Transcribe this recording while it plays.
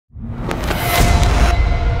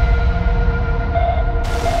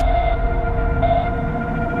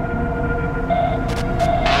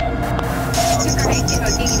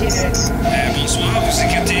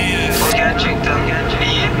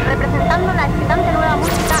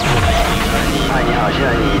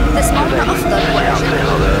Det smakar ofta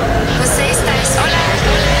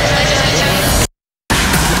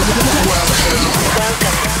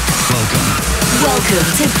Welcome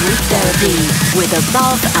to Group Therapy with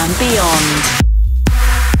Above and Beyond.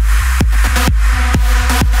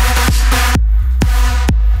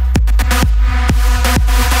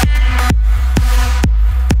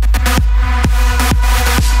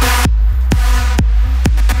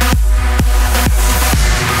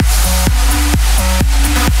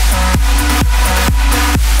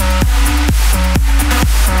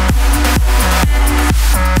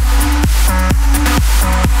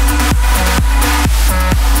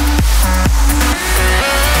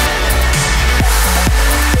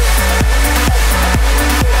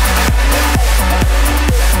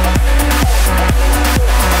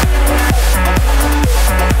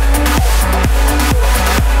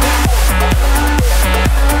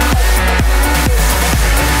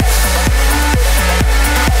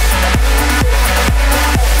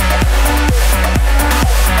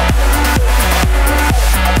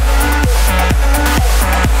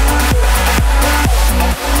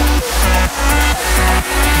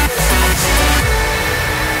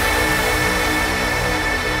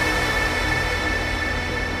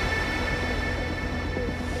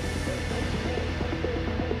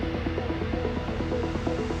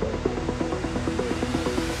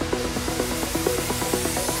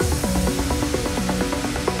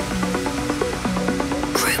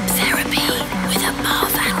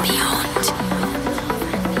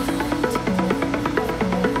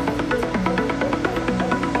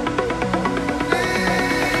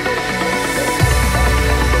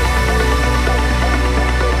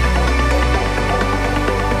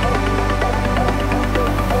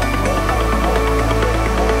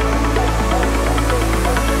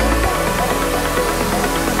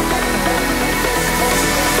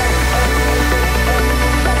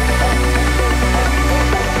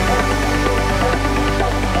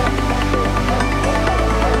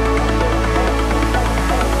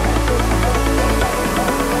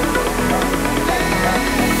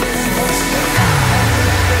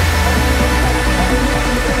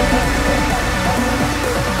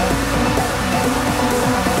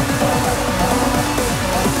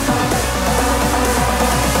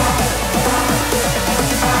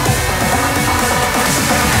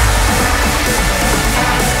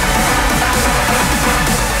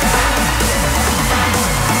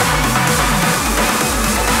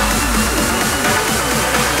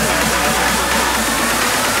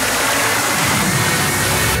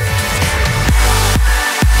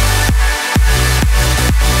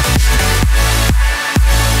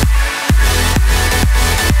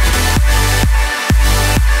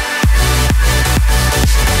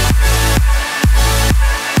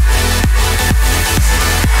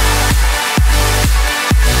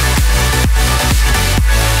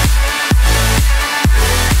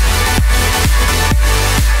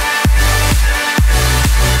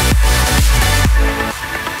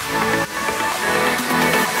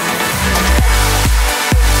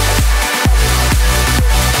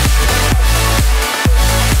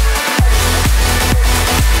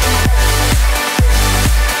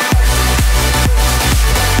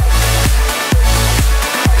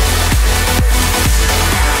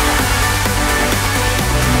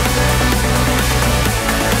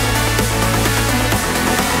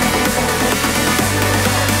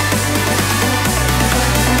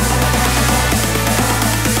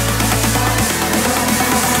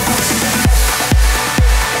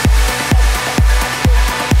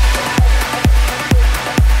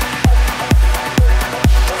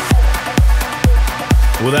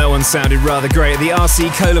 Well, that one sounded rather great at the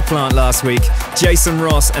RC Cola plant last week. Jason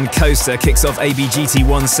Ross and Coaster kicks off ABGT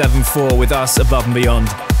 174 with us Above and Beyond.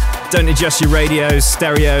 Don't adjust your radios,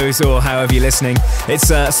 stereos, or however you're listening.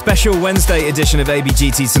 It's a special Wednesday edition of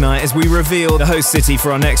ABGT tonight as we reveal the host city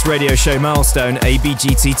for our next radio show milestone,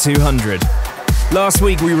 ABGT 200. Last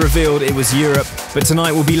week we revealed it was Europe, but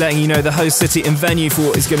tonight we'll be letting you know the host city and venue for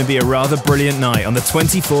what is going to be a rather brilliant night on the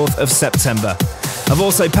 24th of September. I've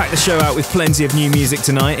also packed the show out with plenty of new music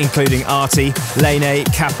tonight, including Arty, Lane,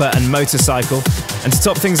 Capa and Motorcycle. And to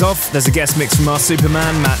top things off, there's a guest mix from our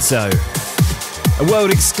Superman, Matzo. A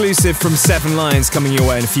world exclusive from Seven Lions coming your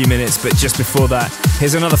way in a few minutes, but just before that,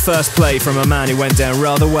 here's another first play from a man who went down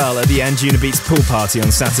rather well at the Anjunabeats pool party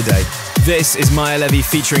on Saturday. This is Maya Levy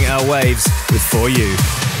featuring Al Waves with For You.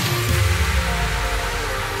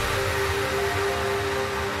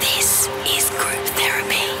 This is Group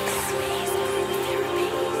Therapy.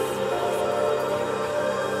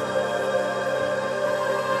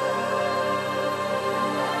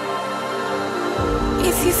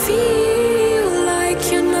 If you feel like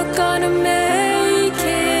we're gonna make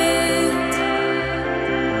it.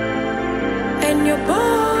 And your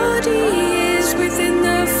body is within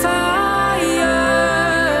the fire.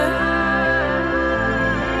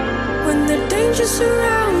 When the danger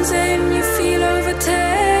surrounds and you feel overtaken,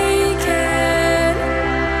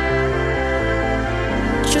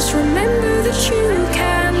 just remember that you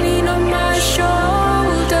can lean on my shoulders.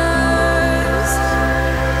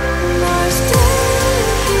 And I stay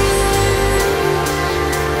here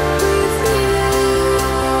with you.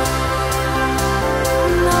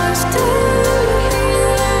 And I stay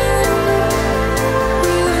here with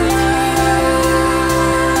you.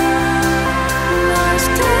 And I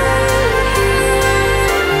stay here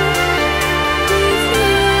with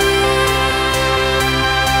you.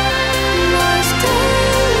 And I stay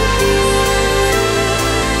here.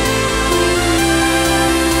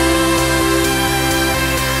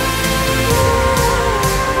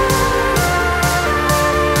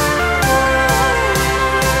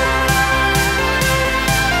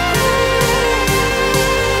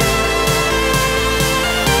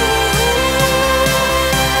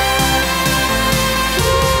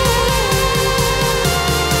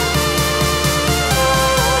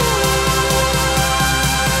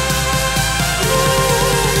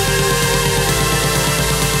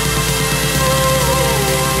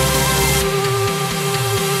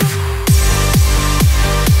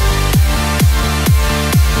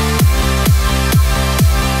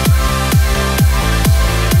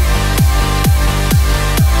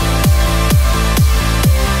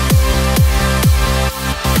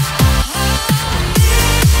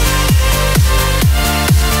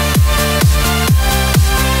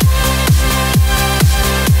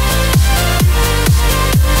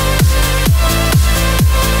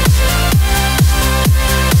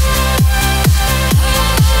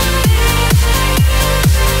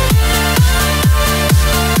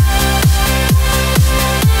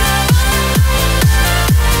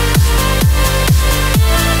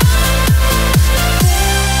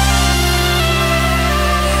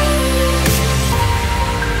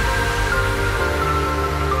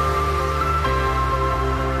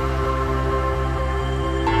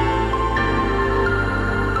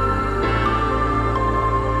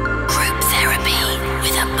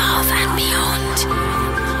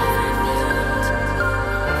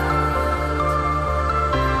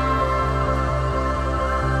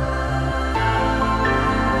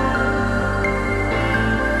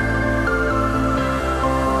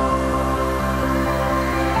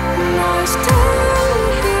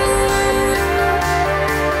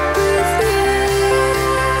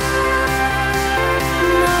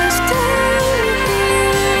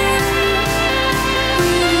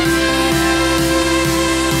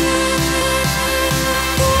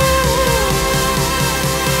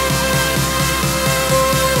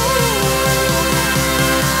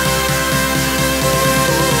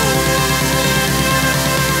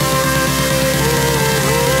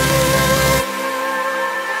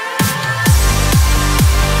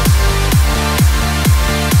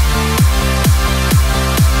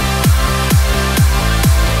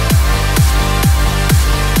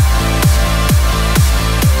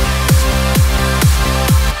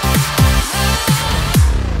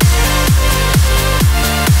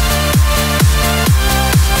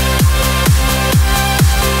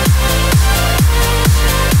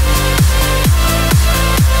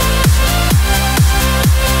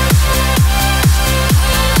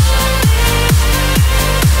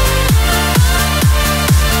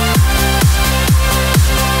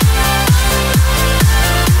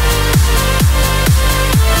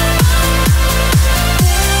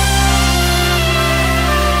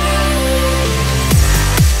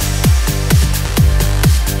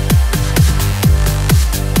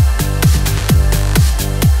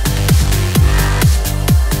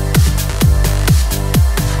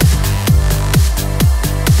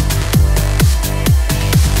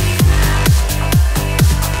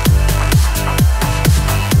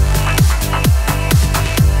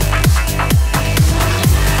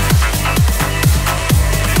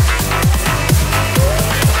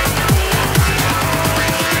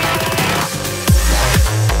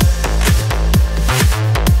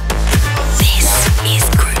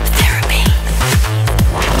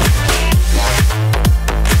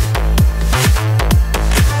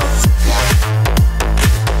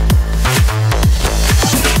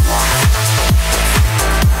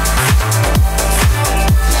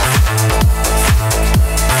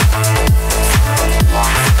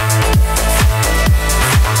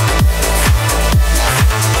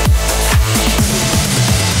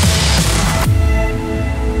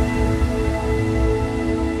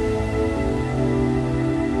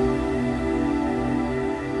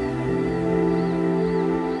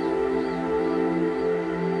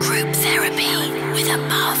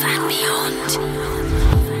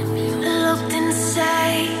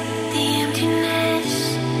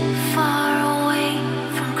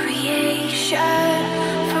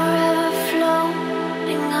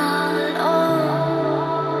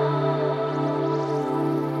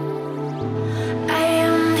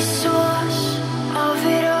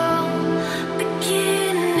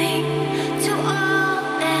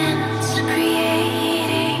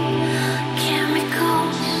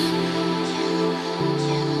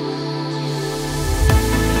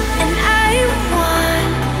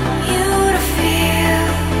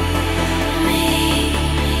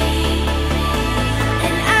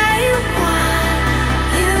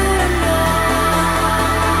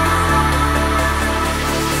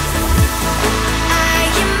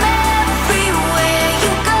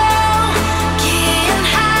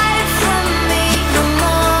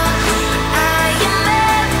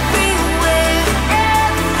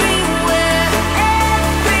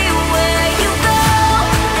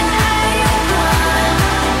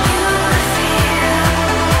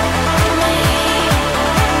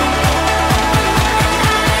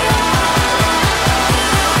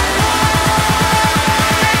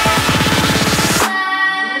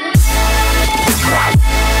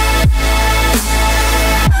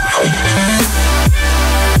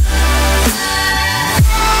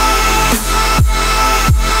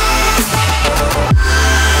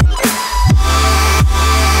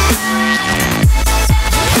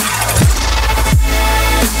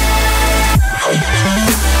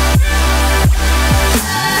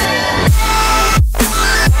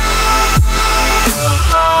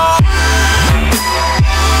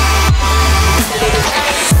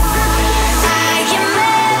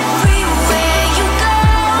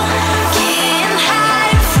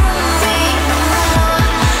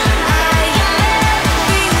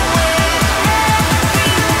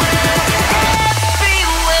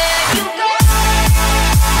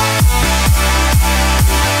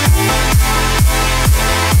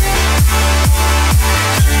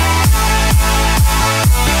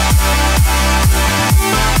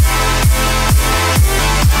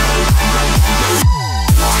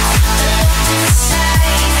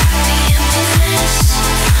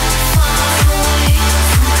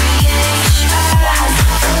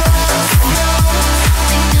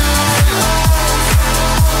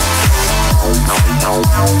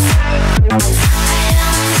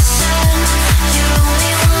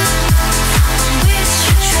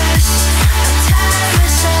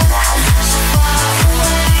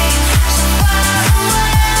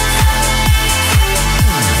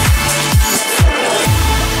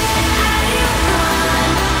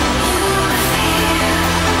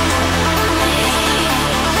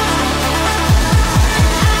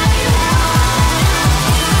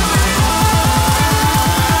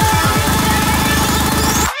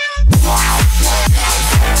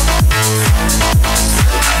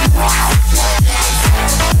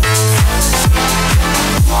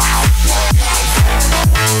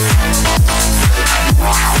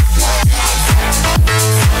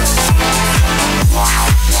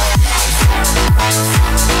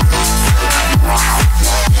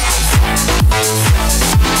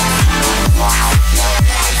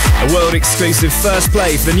 world exclusive first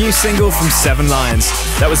play for the new single from Seven Lions.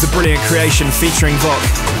 That was the brilliant creation featuring Vok,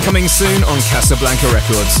 coming soon on Casablanca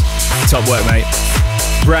Records. Top work, mate.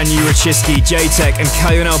 Brand new Wrechiski, Jaytech and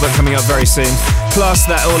Kyau album coming up very soon. Plus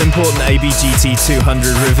that all-important ABGT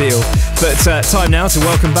 200 reveal. But time now to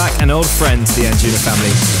welcome back an old friend to the Anjuna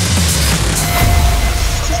family.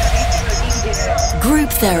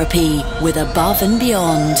 Group Therapy with Above and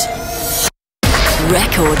Beyond.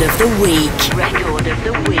 Record of the Week. Record of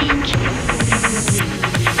the Week.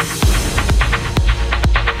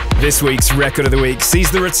 This week's Record of the Week sees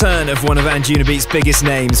the return of one of Anjunabeats' biggest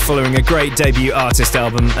names following a great debut artist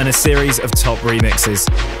album and a series of top remixes.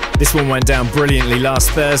 This one went down brilliantly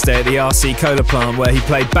last Thursday at the RC Cola plant, where he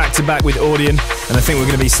played back-to-back with Audion, and I think we're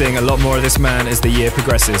going to be seeing a lot more of this man as the year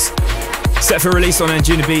progresses. Set for release on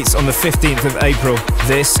Anjunabeats on the 15th of April,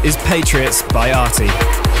 this is Patriots by Arty.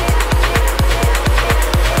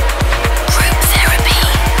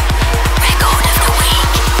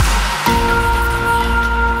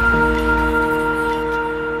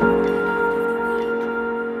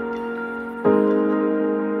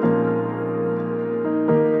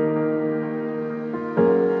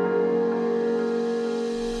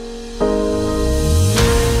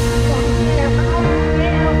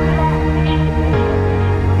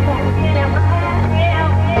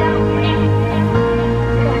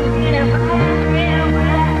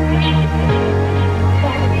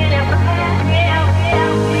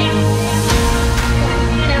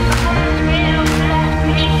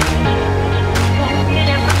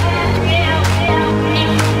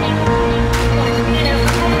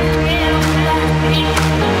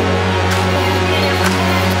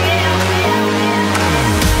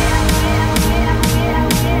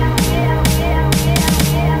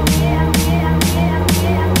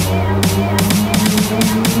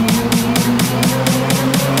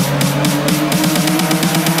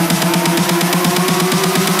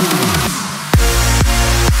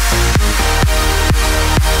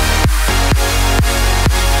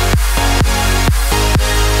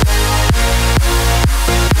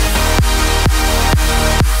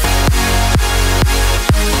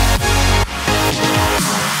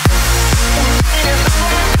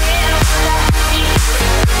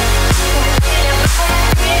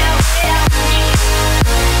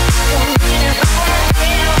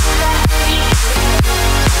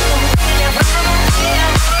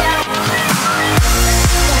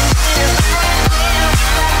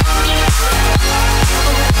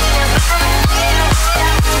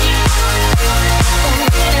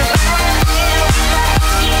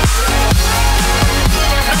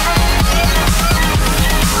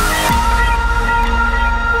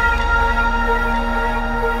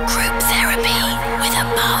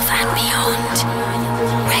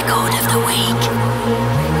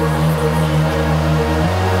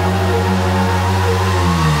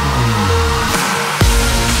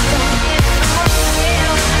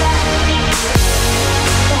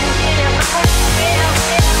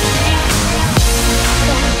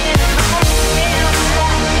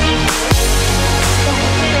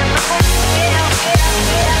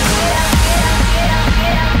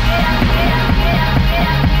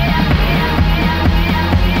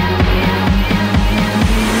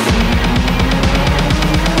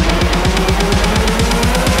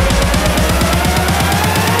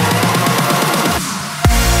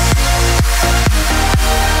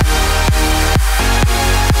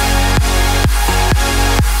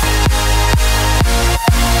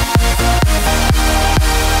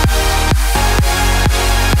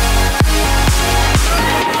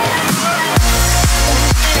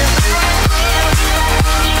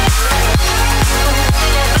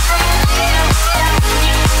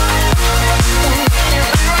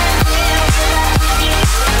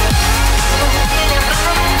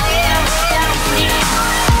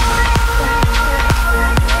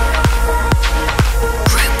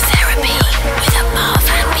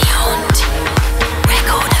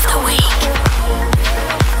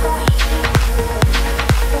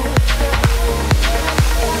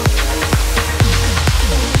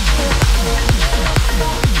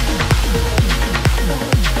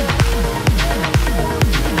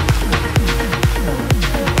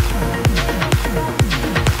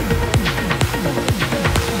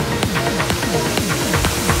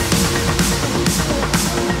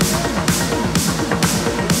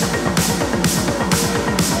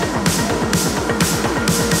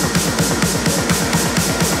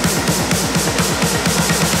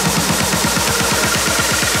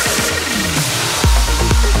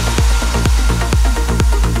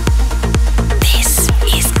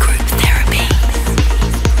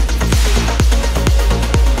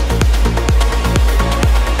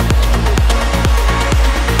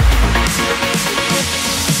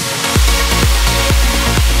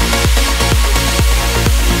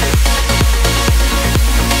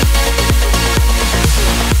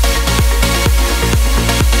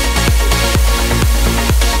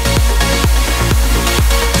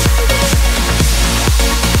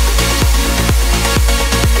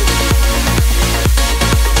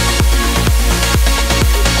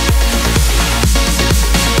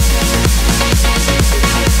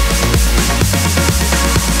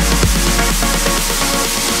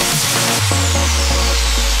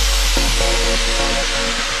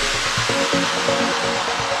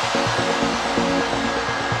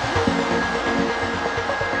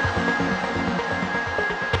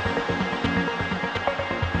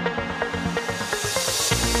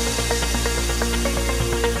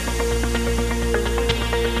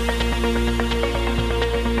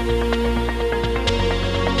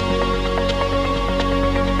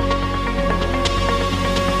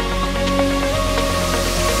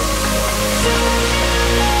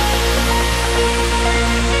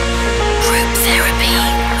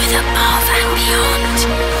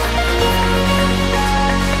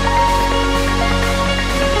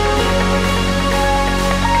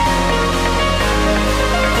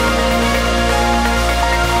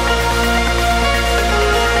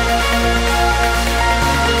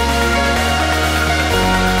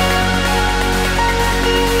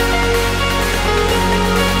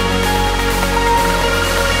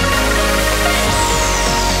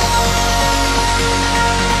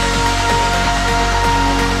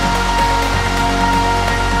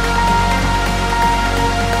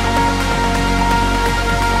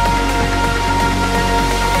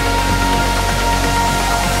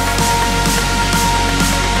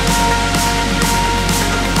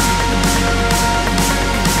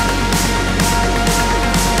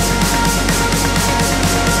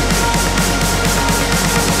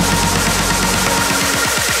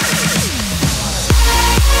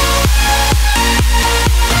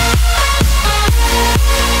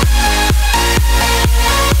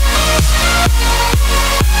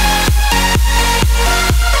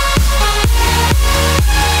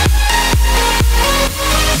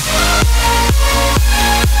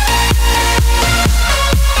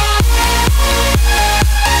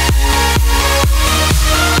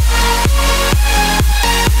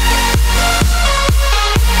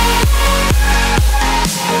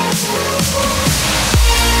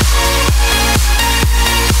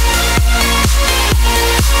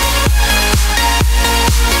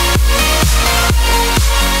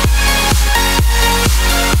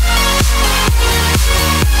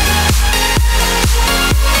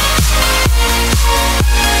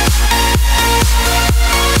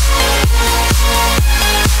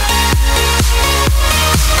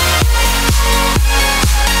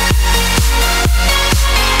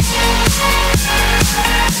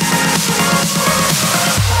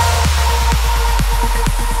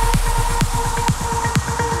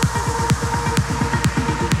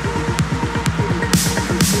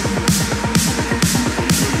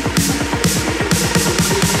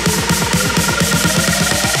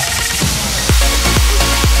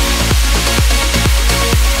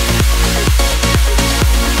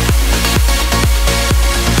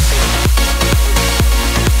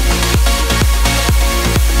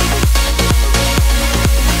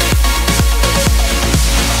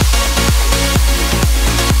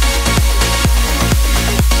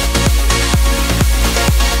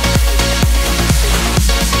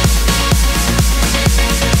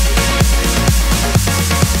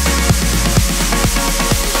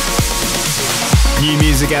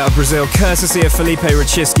 out of Brazil, courtesy of Felipe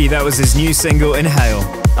Wrechiski. That was his new single, Inhale.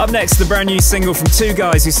 Up next, the brand new single from two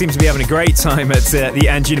guys who seem to be having a great time at the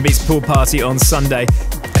Anjunabeats pool party on Sunday.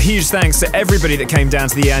 A huge thanks to everybody that came down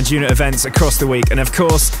to the Anjuna events across the week, and of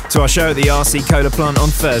course to our show at the RC Cola plant on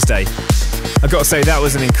Thursday. I've got to say, that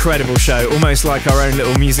was an incredible show, almost like our own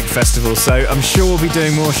little music festival, so I'm sure we'll be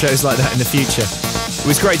doing more shows like that in the future. It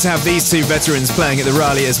was great to have these two veterans playing at the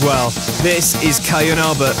rally as well. This is Kyau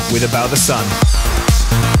with About the Sun.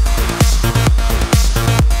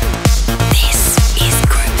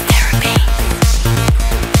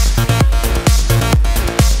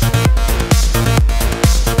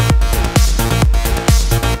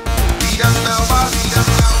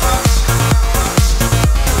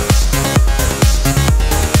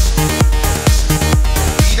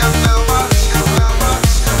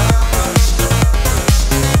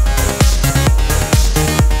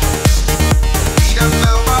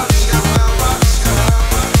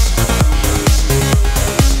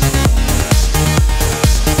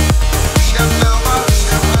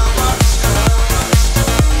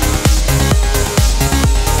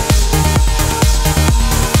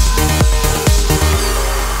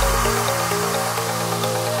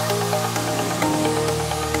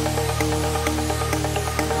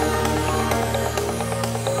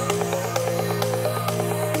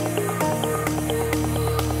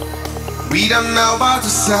 We don't know about the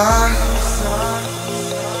sun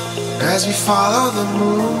as we follow the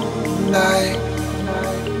moonlight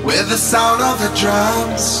with the sound of the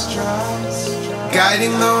drums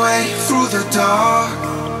guiding the way through the dark.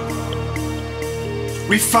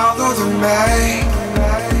 We follow the night.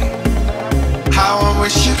 How I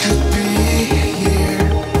wish you could be here.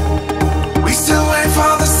 We still wait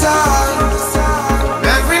for the sun.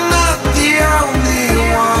 Every night the only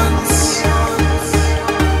ones.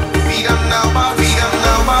 We don't know about, we don't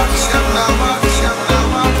know about, we don't know about, we don't know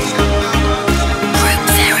about, we don't know about. Group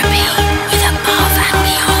therapy with Above and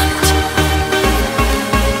Beyond.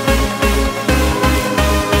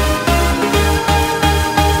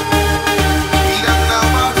 We don't know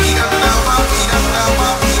about, we don't know about, we don't know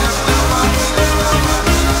about, we don't know about, we don't know about.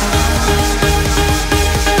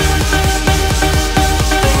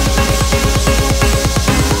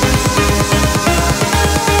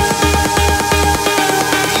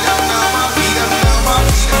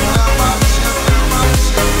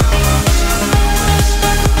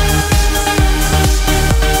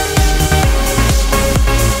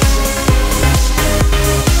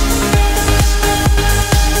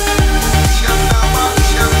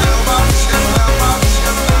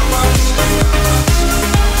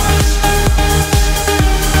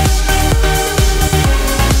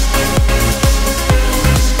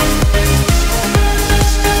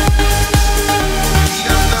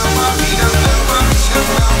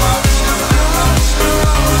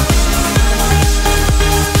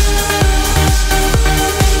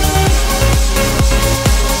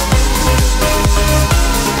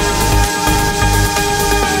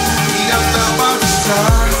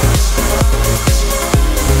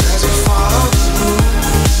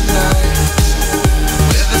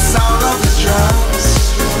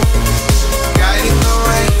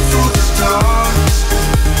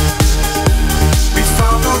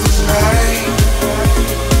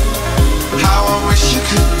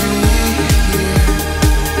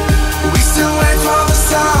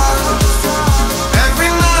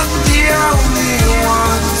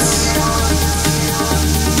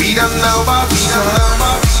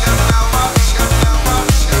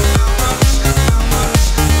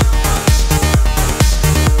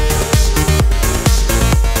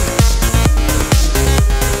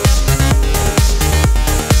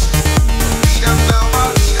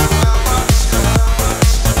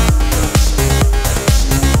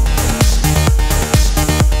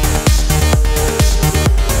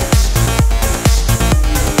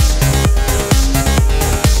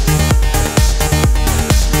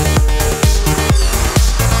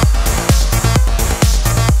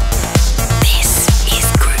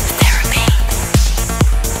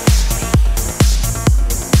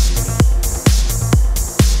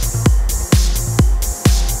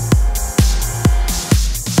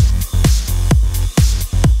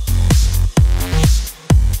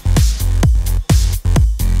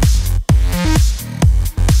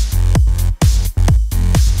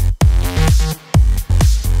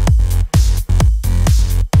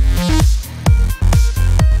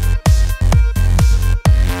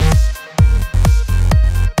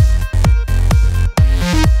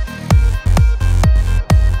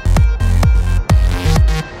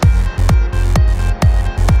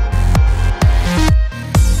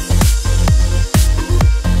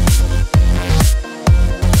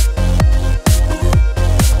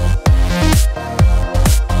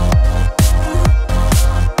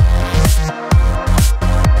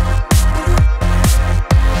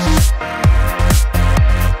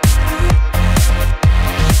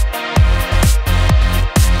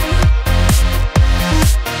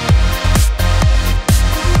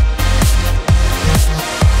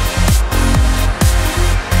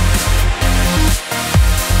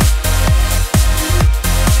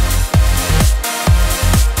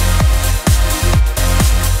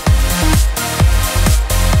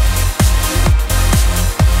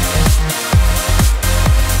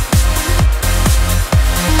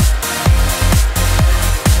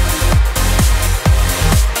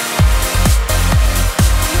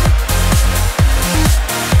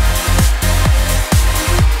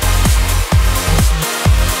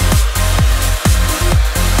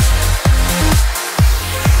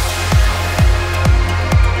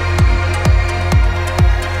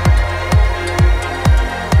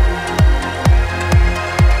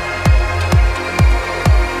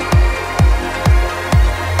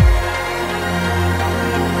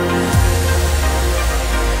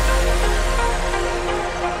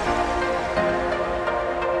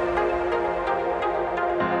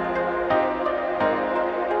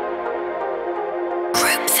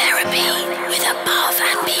 Above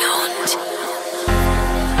and Beyond.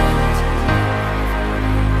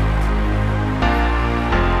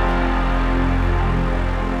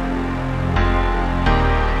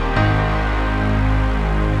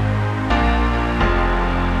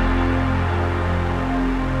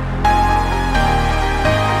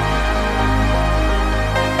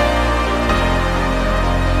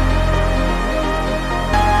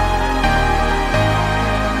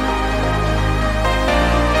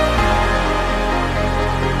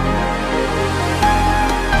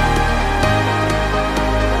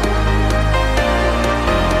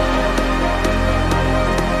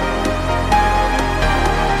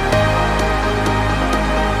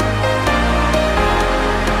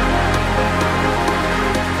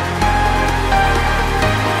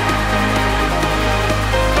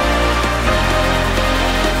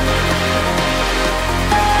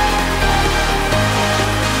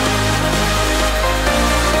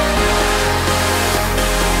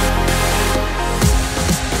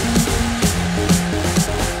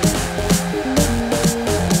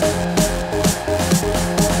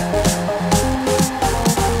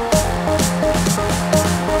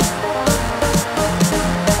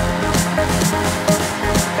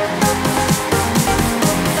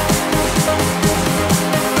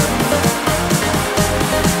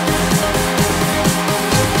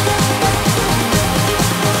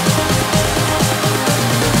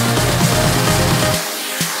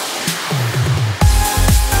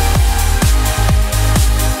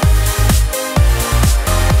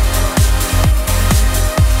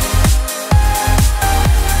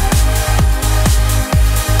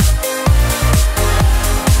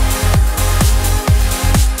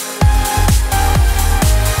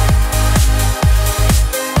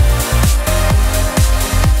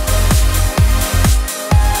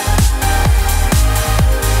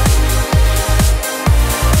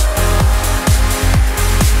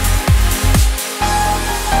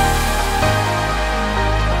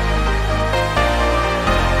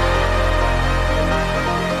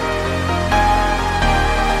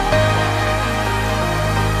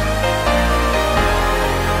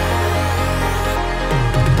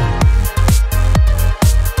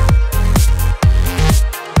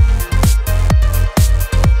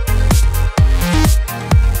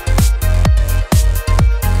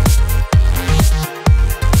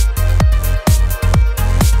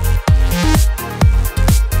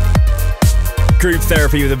 Group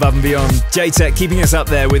Therapy with Above and Beyond. Jaytech keeping us up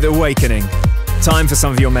there with Awakening. Time for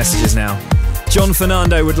some of your messages now. John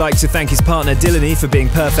Fernando would like to thank his partner Dillany for being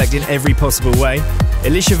perfect in every possible way.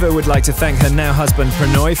 Elisheva would like to thank her now husband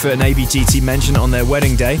Pranoy for an ABGT mention on their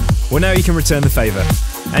wedding day. Well, now you can return the favour.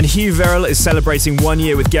 And Hugh Verrill is celebrating 1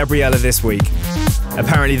 year with Gabriella this week.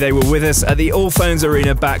 Apparently they were with us at the All Phones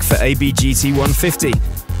Arena back for ABGT 150.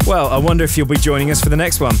 Well, I wonder if you'll be joining us for the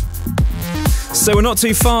next one. So we're not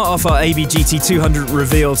too far off our ABGT 200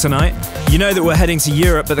 reveal tonight. You know that we're heading to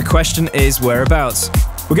Europe, but the question is whereabouts.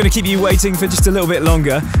 We're going to keep you waiting for just a little bit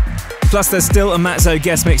longer. Plus there's still a Matzo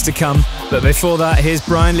guest mix to come, but before that, here's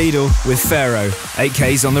Brian Liedl with Faroe,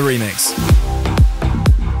 8Ks on the remix.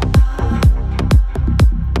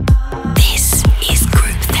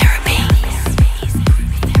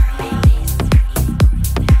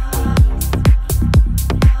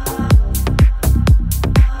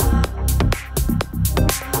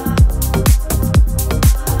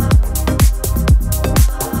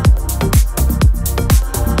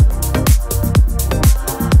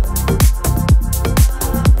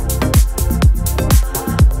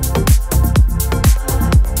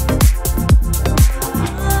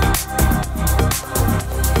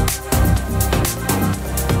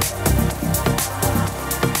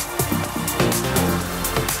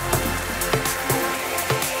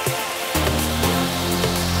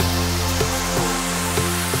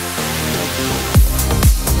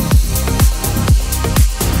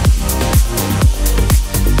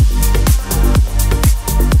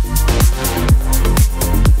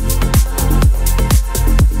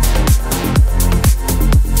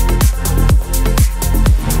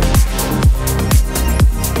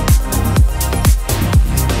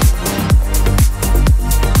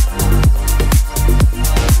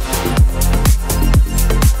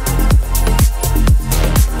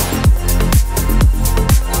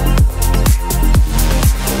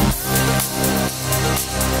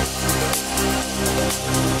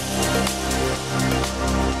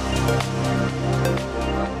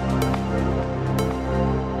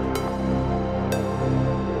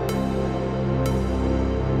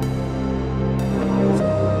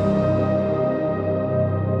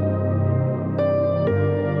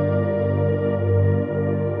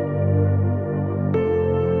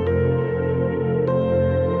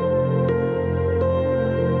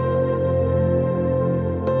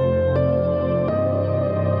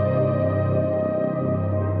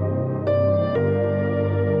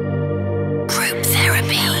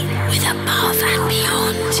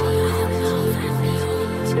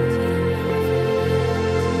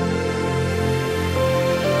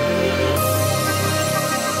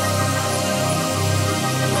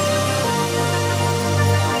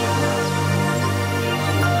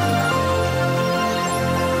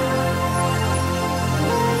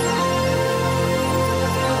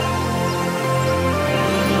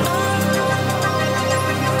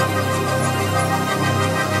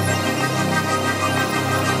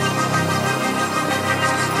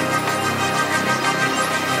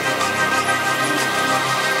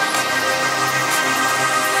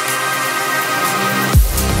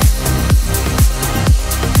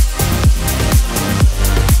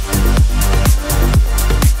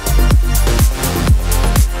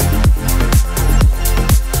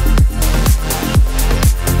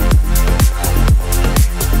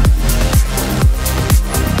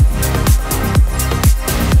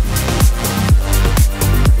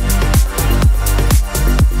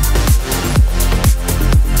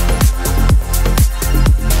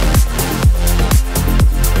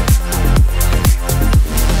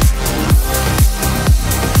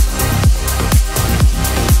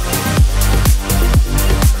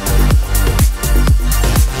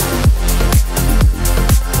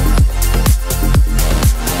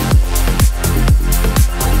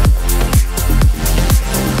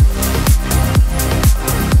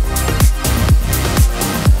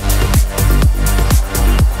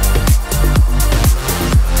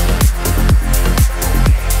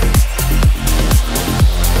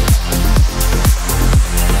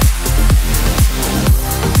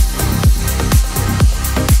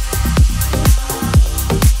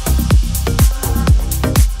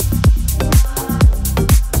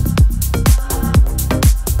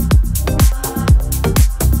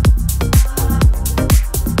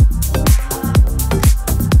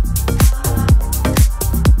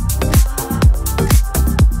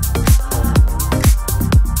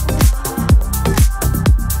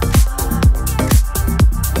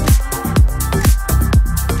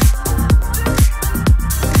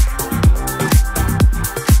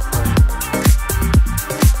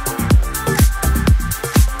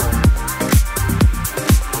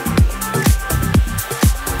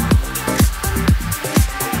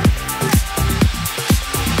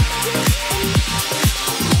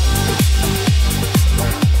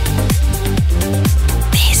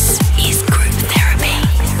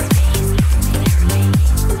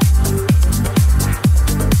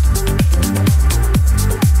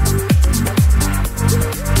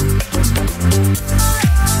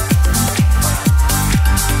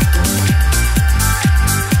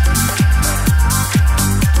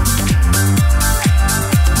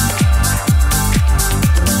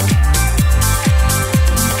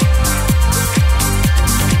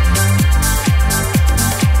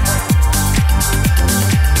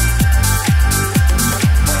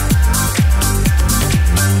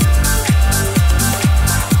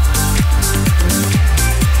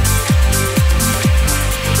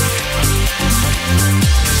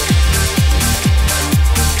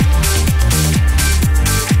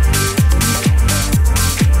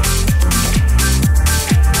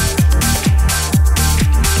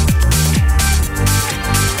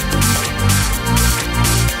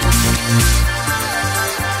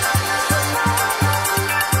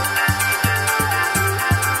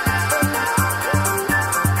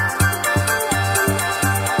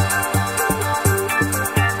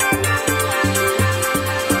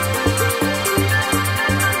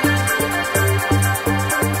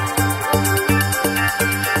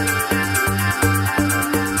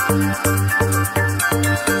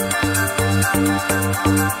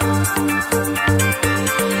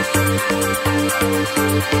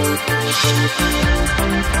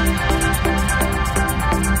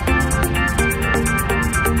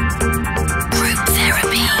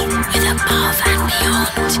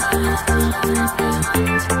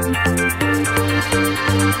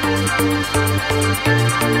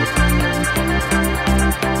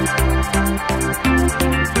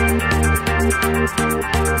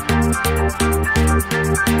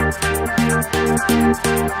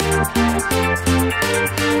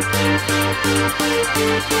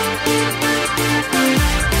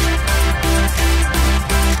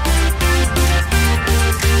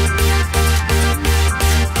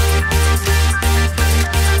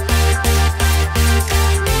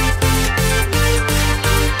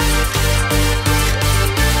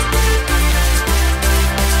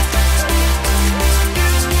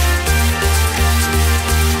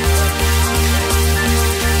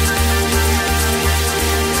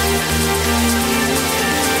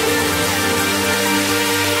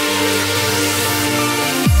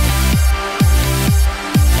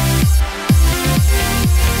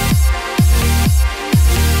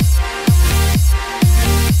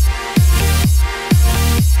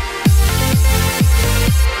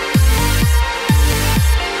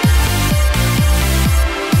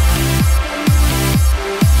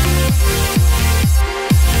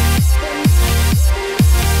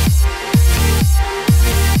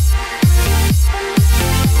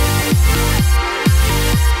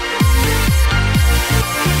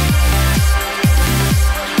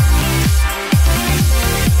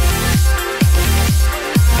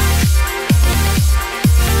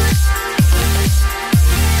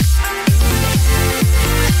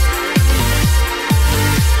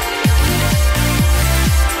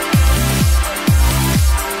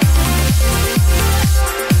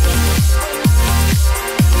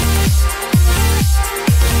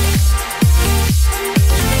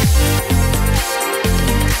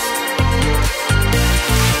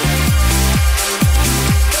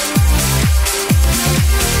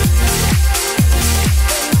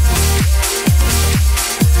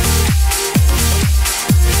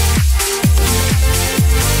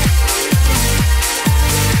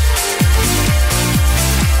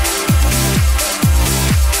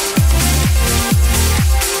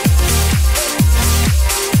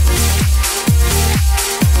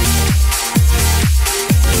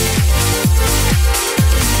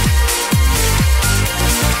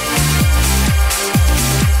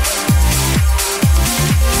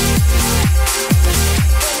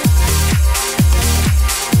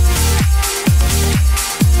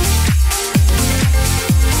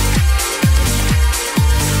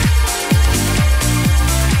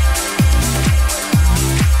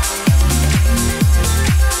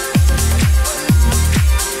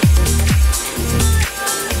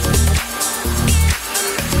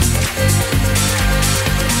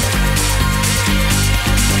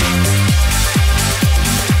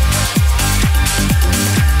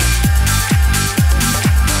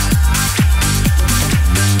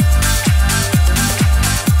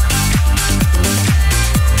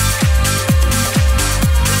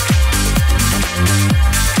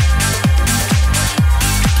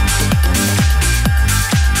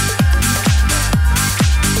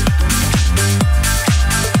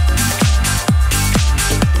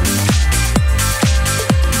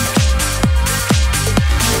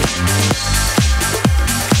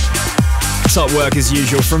 work as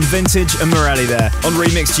usual from Vintage and Morelli there, on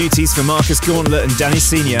remix duties for Marcus Gauntlett and Dani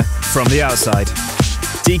Sr. from the outside.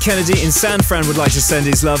 D. Kennedy in San Fran would like to send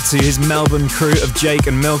his love to his Melbourne crew of Jake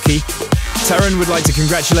and Milky. Taryn would like to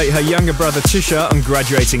congratulate her younger brother Tushar on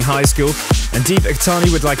graduating high school. And Deep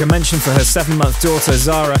Iktani would like a mention for her 7-month daughter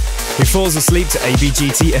Zara, who falls asleep to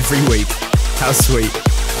ABGT every week. How sweet.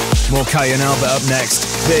 More Kyau and Albert up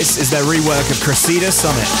next. This is their rework of Cressida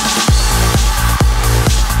Summit.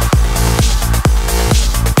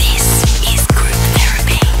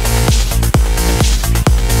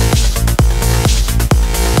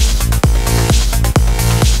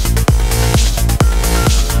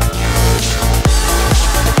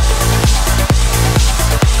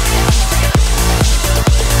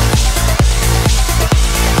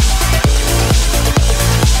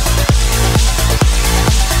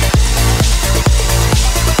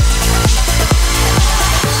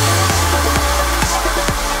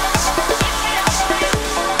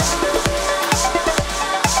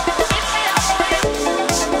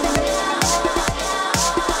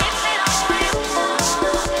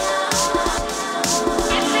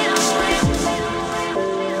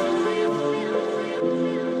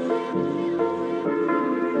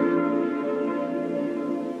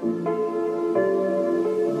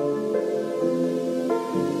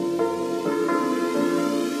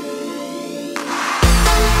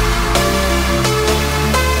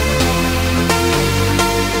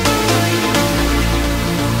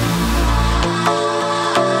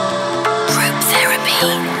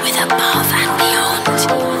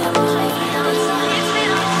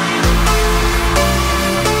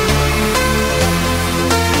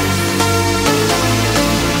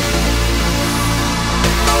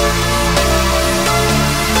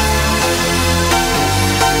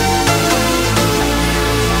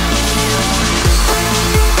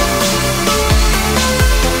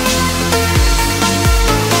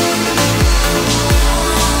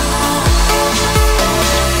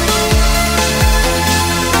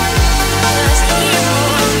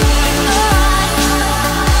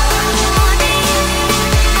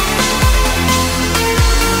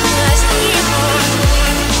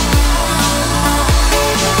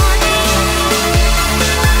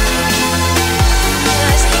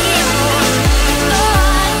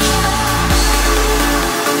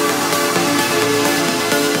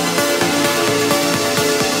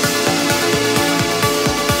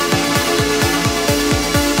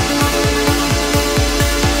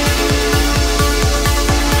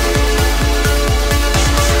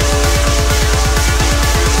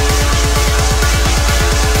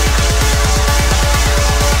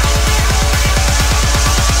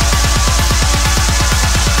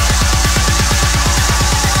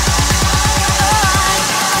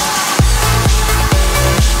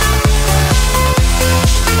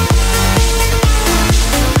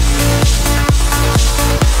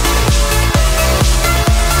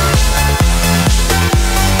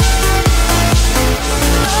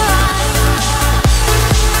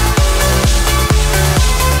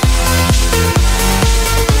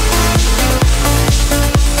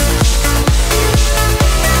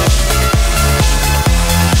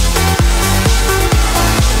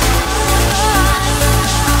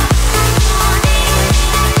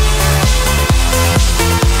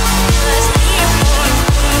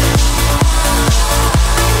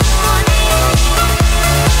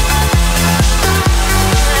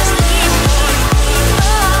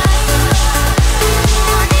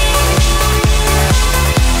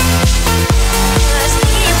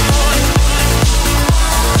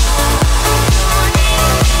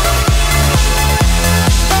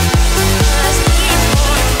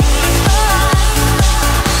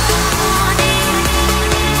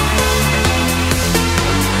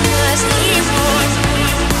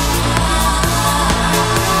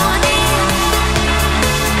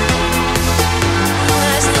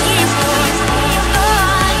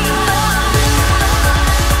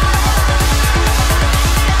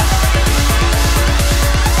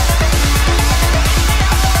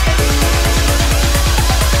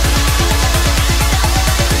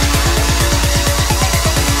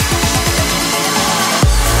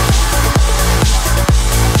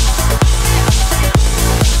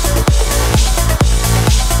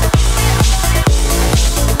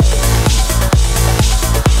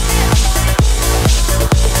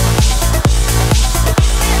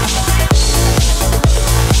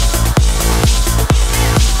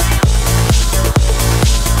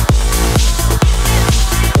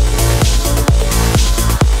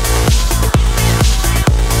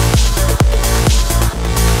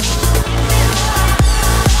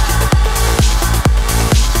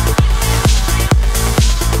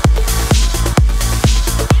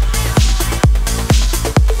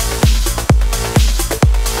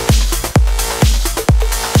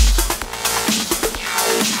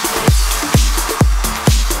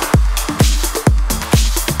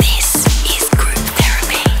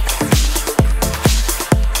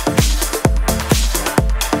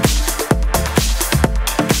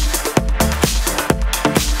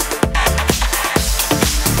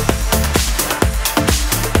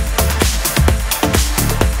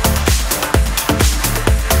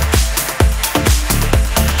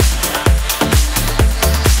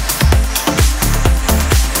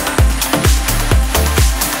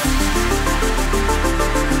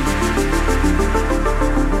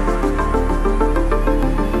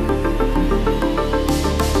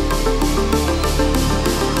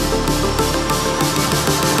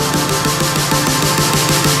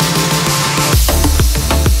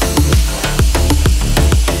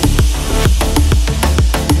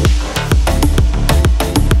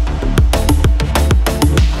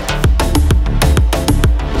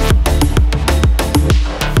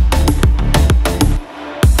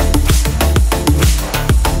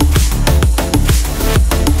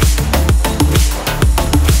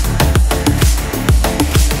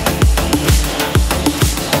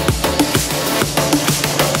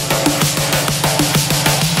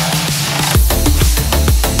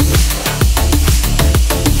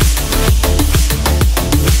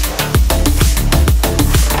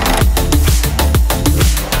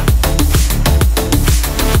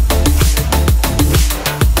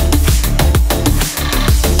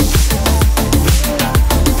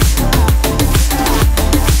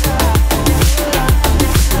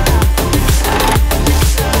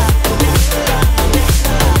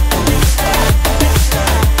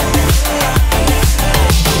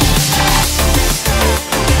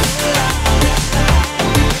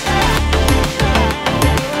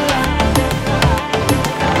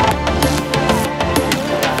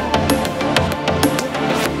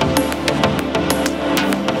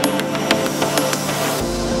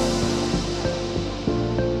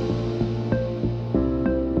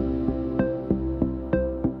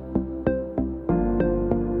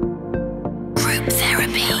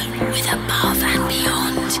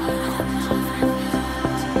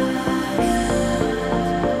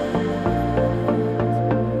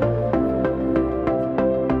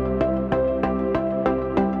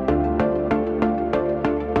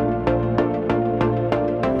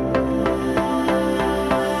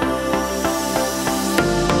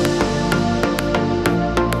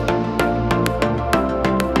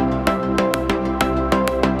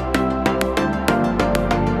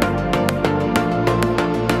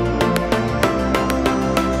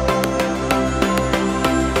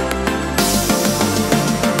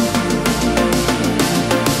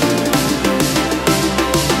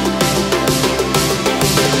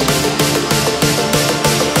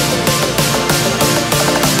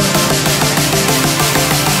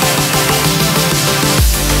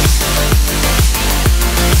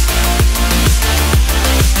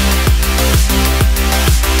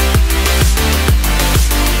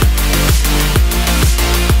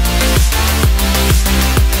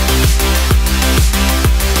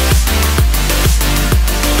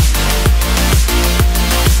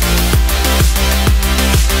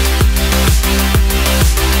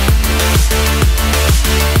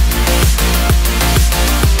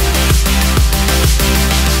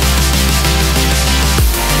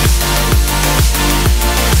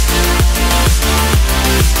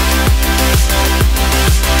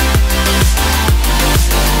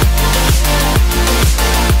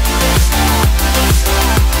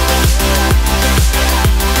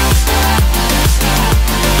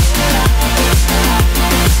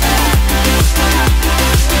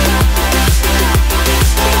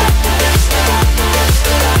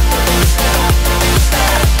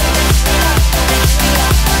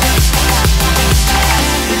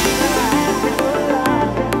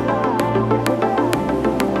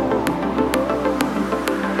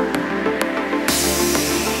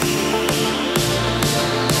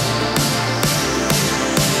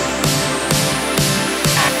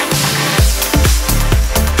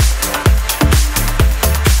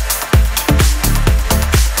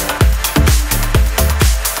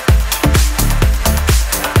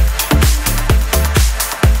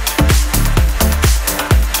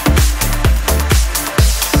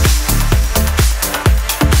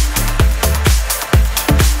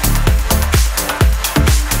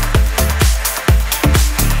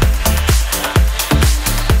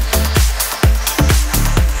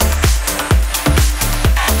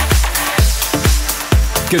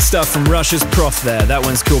 Good stuff from Russia's PROFF there. That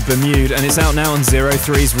one's called Bermude, and it's out now on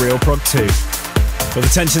ZeroThree's Real Prog 2. Well,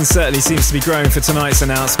 the tension certainly seems to be growing for tonight's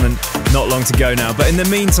announcement. Not long to go now, but in the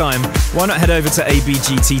meantime, why not head over to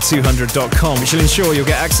abgt200.com, which will ensure you'll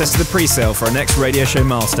get access to the pre-sale for our next radio show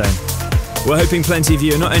milestone. We're hoping plenty of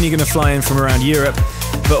you are not only going to fly in from around Europe,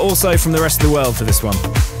 but also from the rest of the world for this one.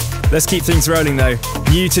 Let's keep things rolling though.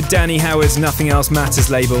 New to Dani Howard's Nothing Else Matters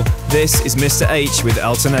label, this is Mr. H with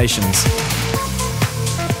Alternations.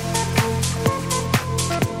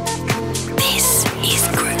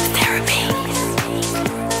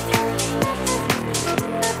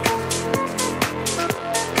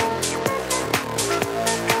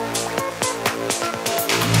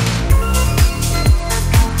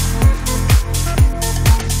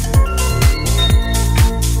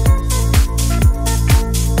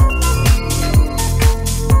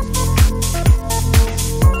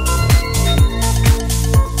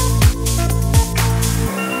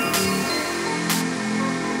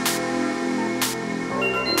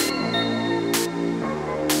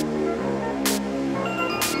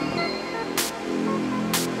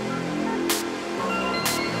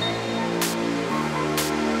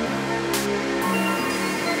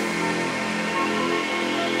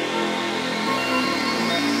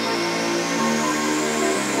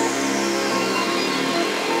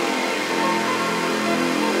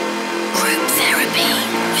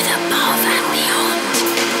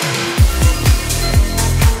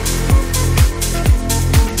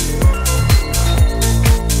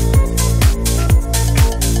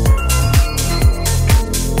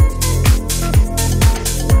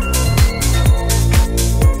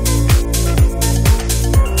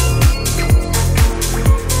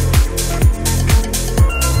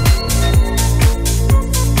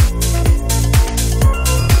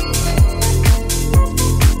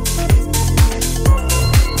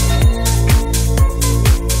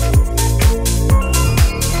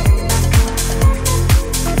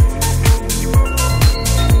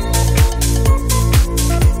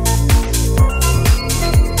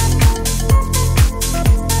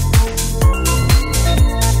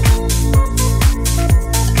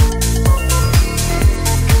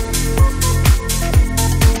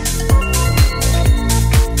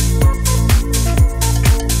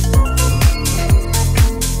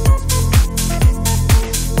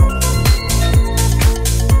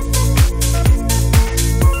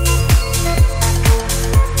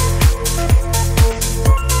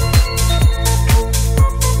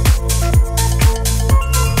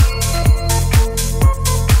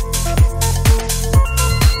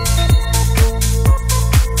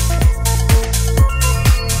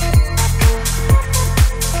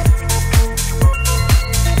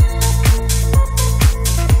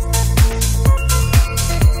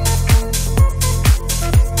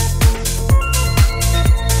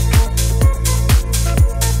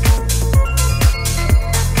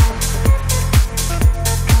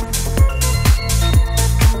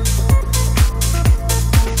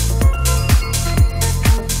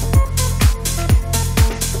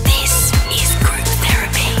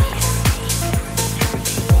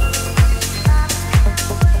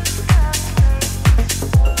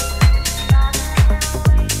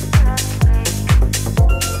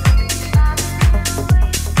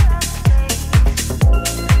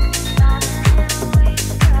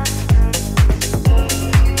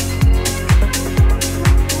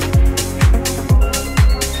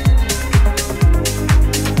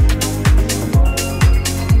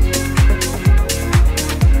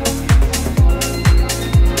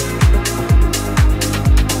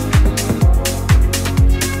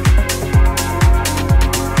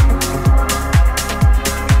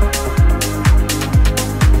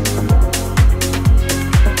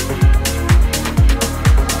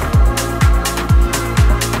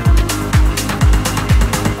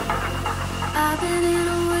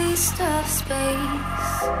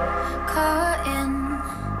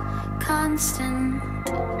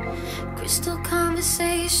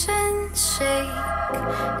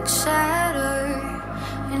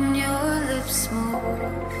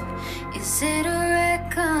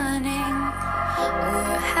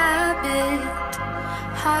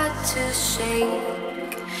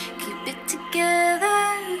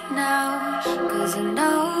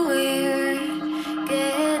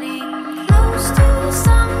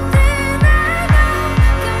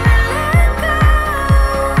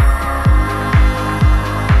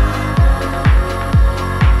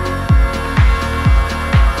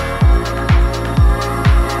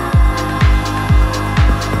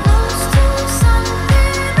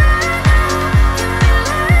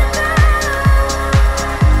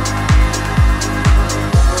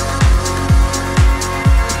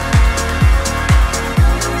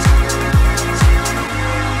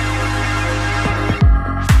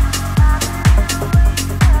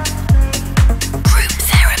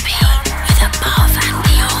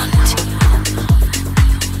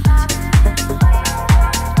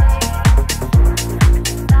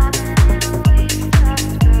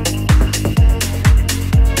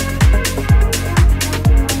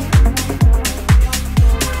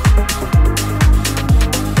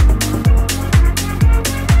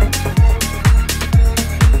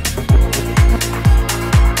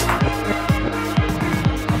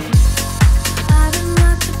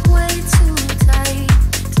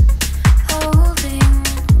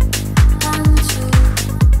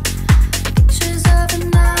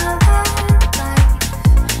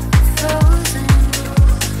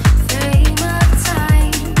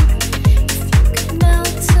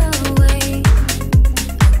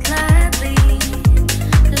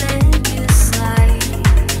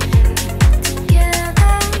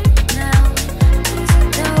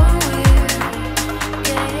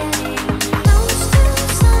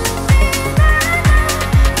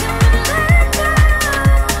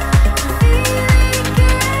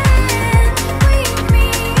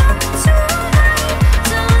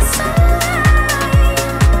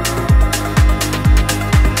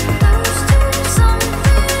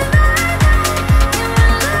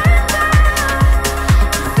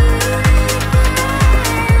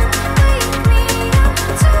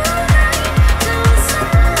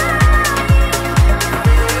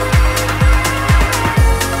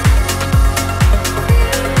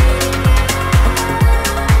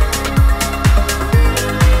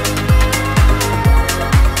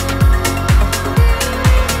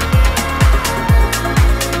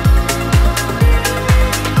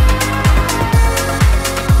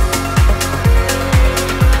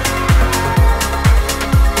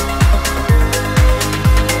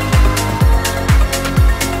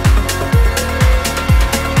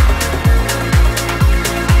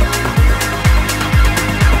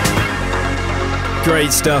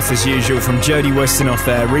 Great stuff as usual from Jody Wisternoff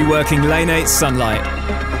there, reworking Lane 8's Sunlight.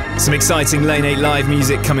 Some exciting Lane 8 live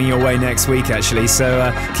music coming your way next week actually,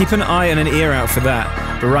 so keep an eye and an ear out for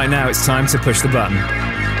that. But right now it's time to push the button.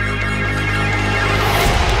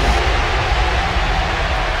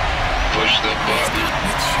 Push the button.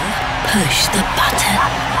 Push the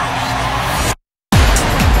button.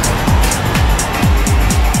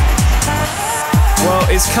 Well,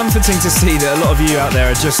 it's comforting to see that a lot of you out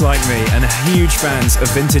there are just like me and huge fans of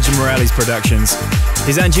Vintage and Morelli's productions.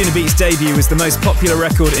 His Anjunabeats debut was the most popular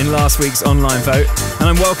record in last week's online vote, and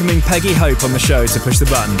I'm welcoming Peggy Hope on the show to push the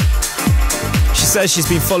button. She says she's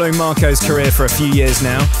been following Marco's career for a few years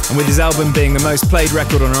now, and with his album being the most played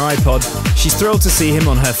record on her iPod, she's thrilled to see him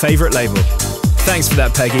on her favourite label. Thanks for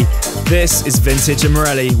that, Peggy. This is Vintage and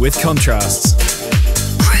Morelli with Contrasts.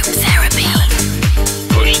 Group therapy.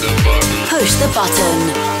 Push the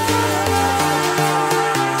button.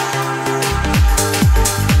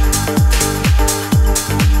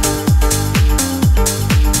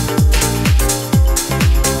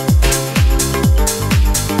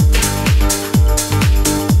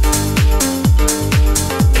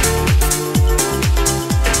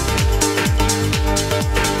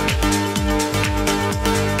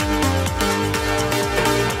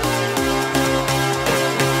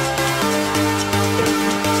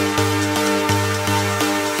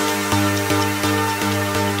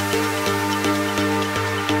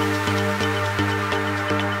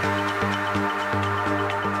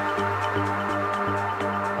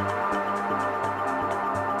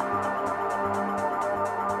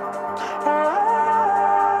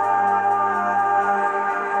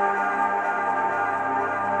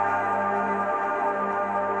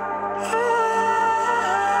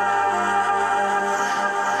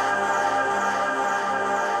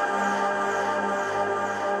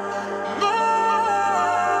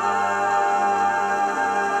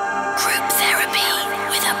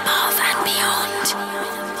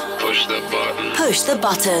 Push the button. Push the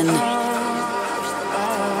button.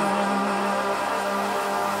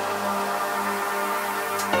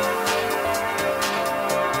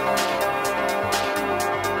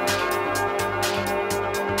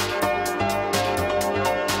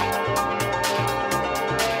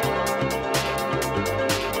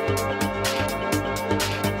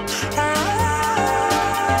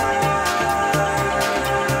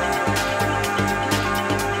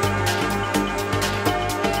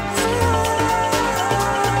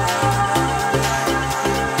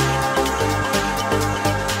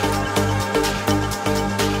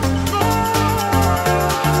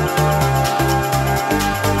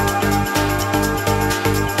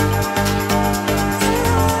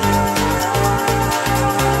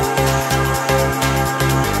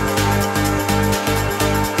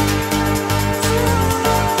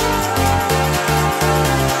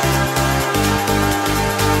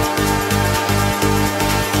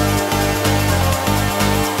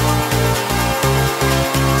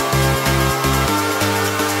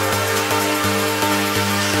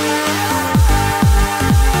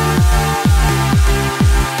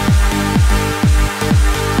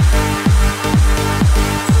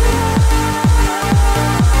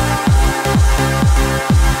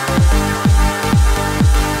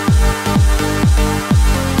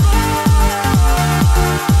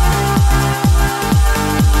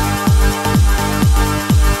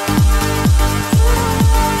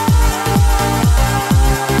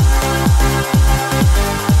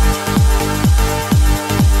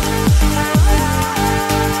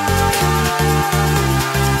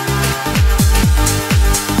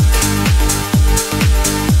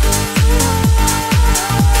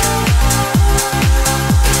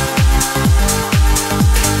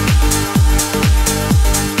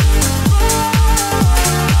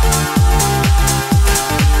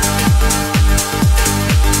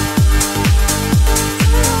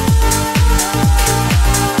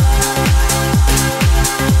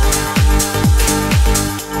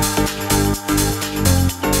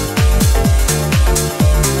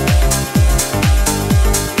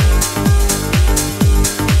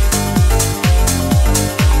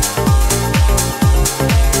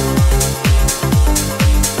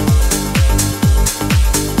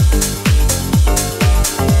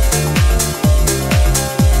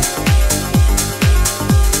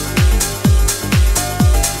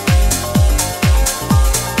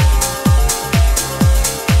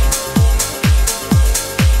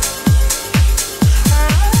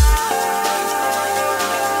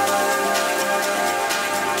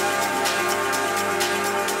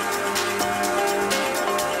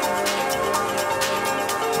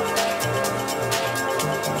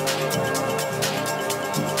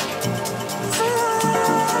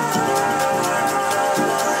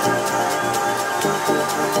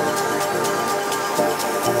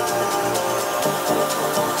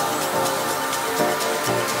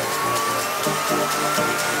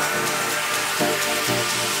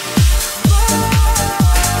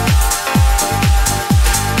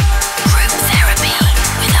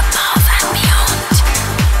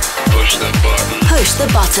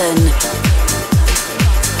 the button.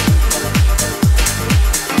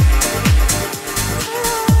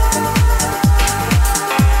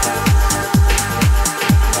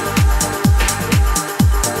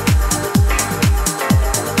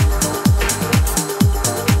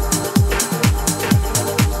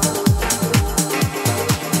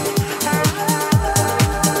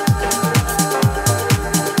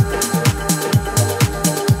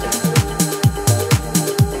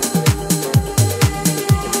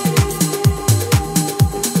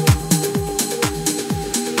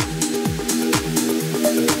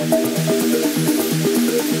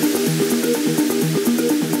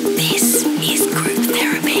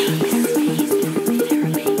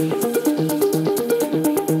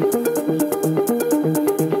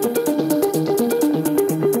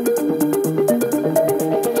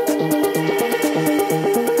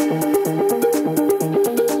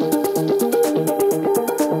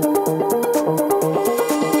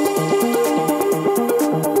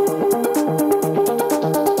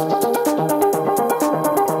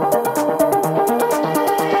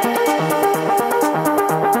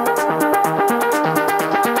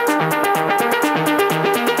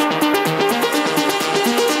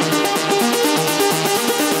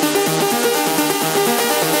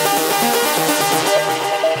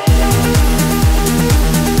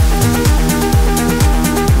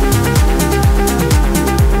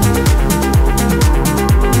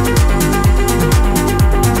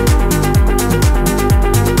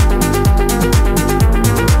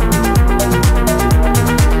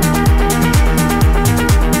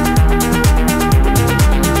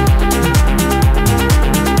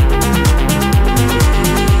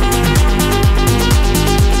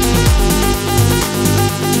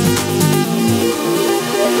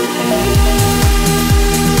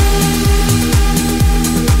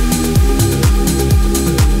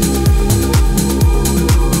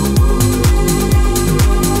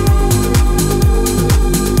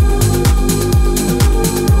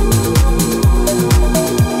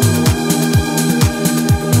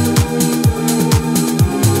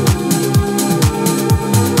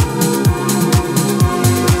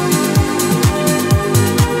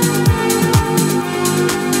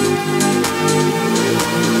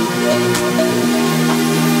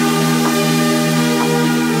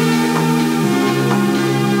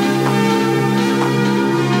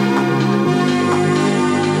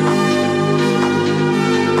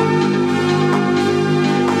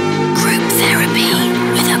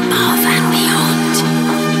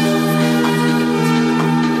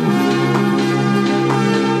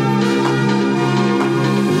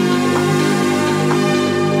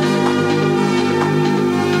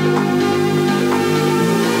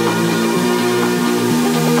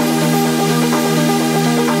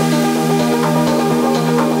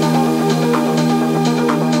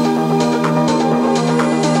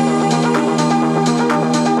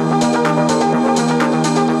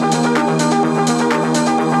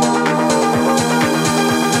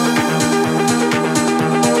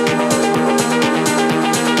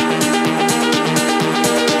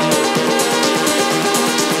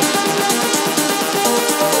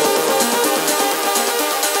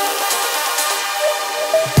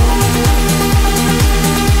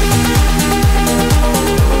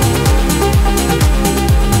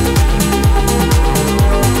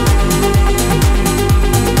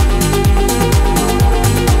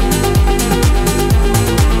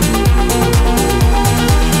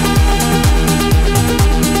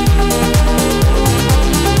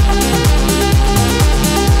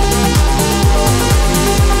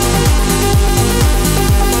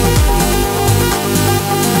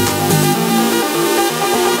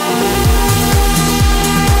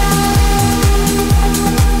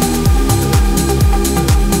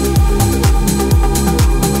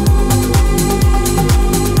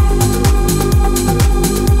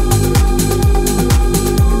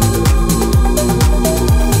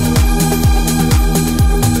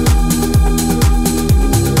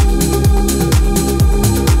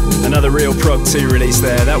 real prog 2 release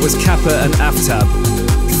there. That was Capa and Aftab.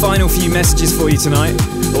 Final few messages for you tonight.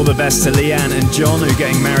 All the best to Leanne and John, who are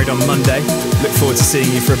getting married on Monday. Look forward to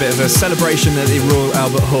seeing you for a bit of a celebration at the Royal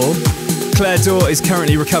Albert Hall. Claire Dorr is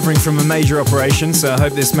currently recovering from a major operation, so I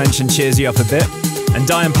hope this mention cheers you up a bit. And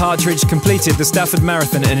Diane Partridge completed the Stafford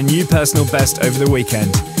Marathon in a new personal best over the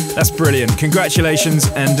weekend. That's brilliant. Congratulations,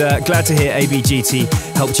 and glad to hear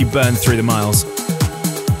ABGT helped you burn through the miles.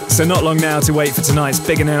 So not long now to wait for tonight's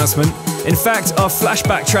big announcement. In fact, our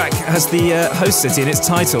flashback track has the host city in its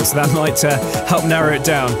title, so that might help narrow it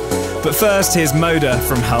down. But first, here's Moda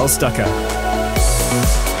from Hull Stucker.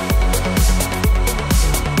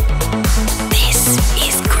 This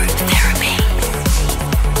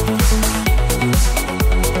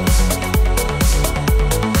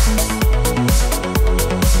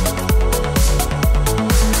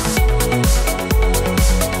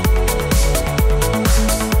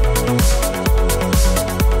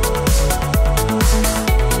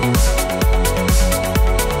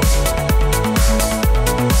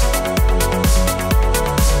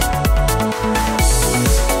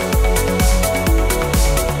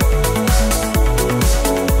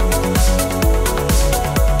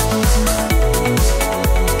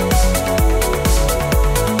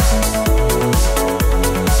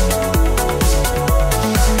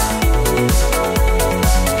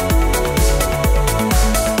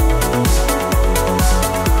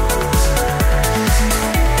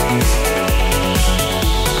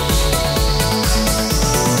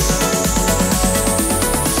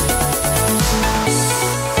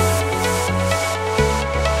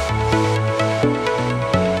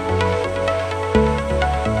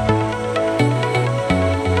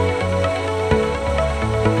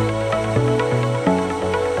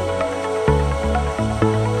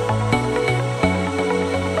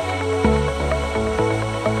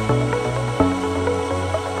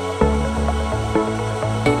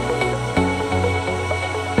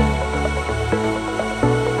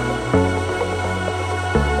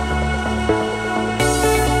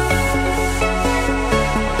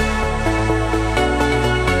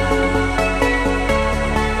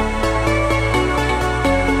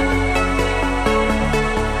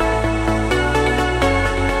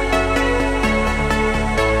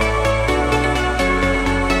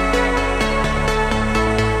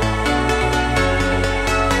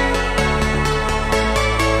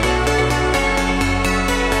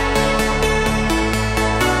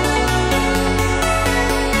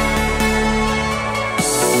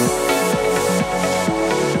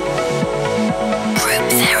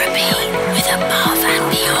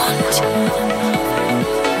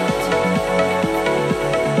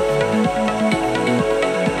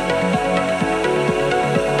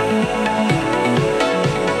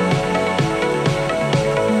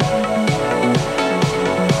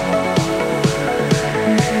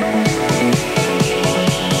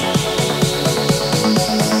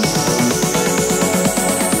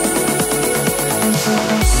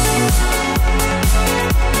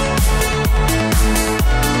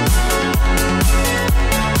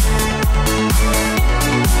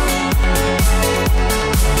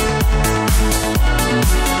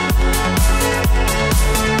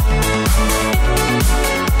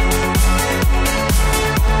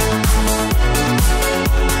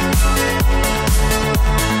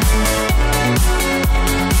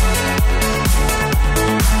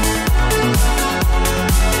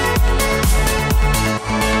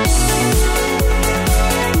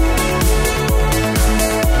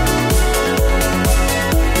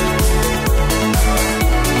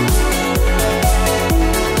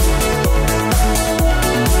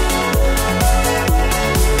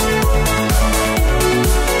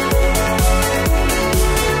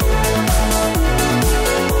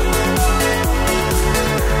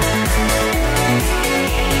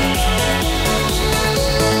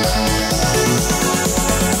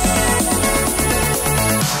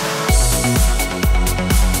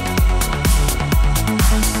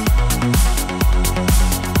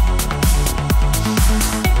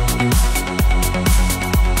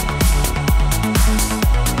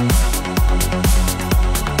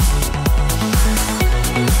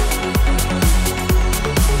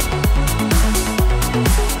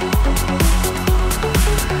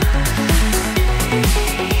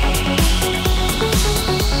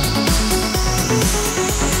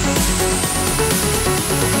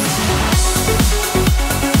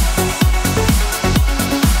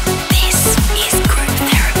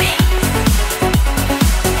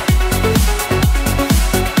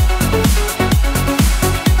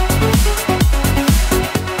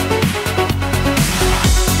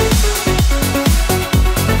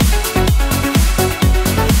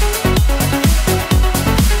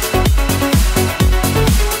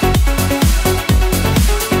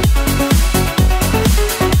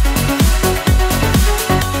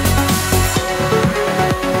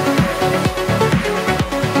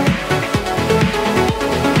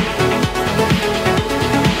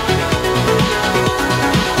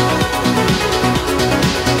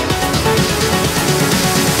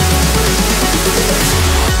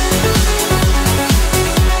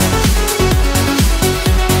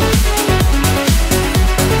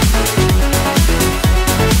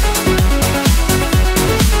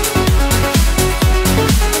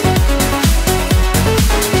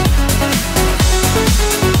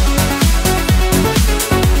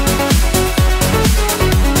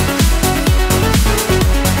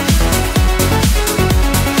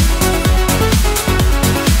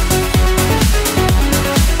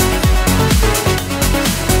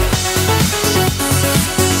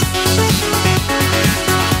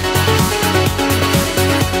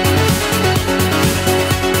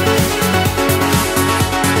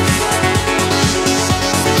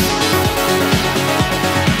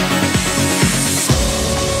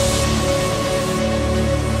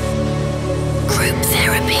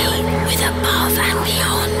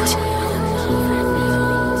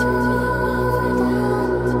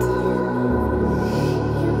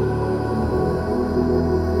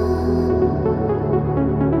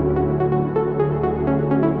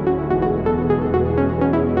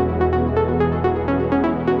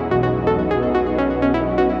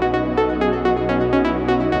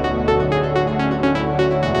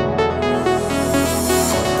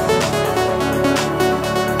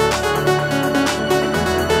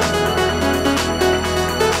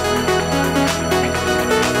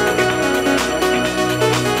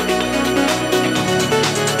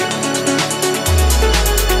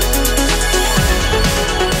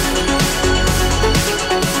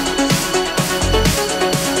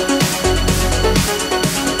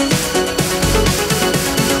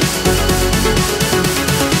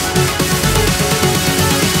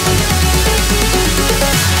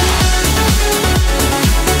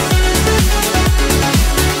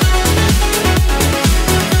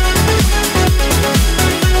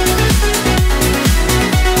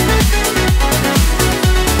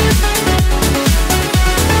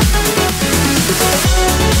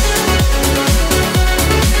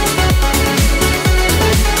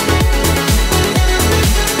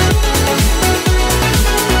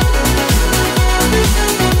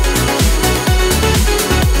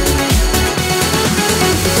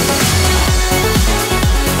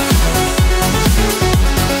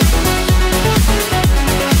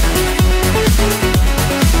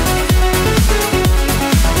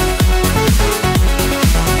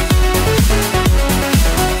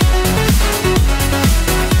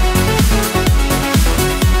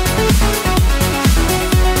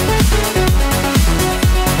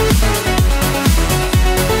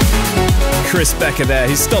Becker there,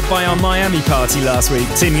 who stopped by our Miami party last week,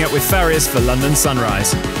 teaming up with Farius for London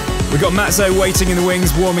Sunrise. We got Matzo waiting in the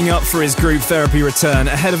wings, warming up for his group therapy return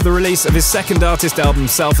ahead of the release of his second artist album,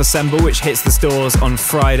 Self-Assemble, which hits the stores on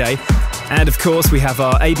Friday. And of course, we have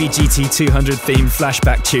our ABGT 200 themed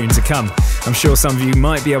flashback tune to come. I'm sure some of you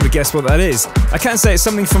might be able to guess what that is. I can say it's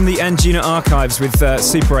something from the Anjuna archives with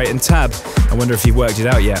Super 8 and Tab. I wonder if you worked it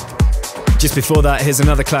out yet. Just before that, here's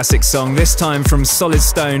another classic song, this time from Solid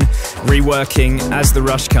Stone, reworking As the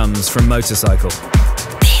Rush Comes from Motorcycle.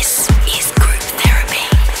 This is Group Therapy.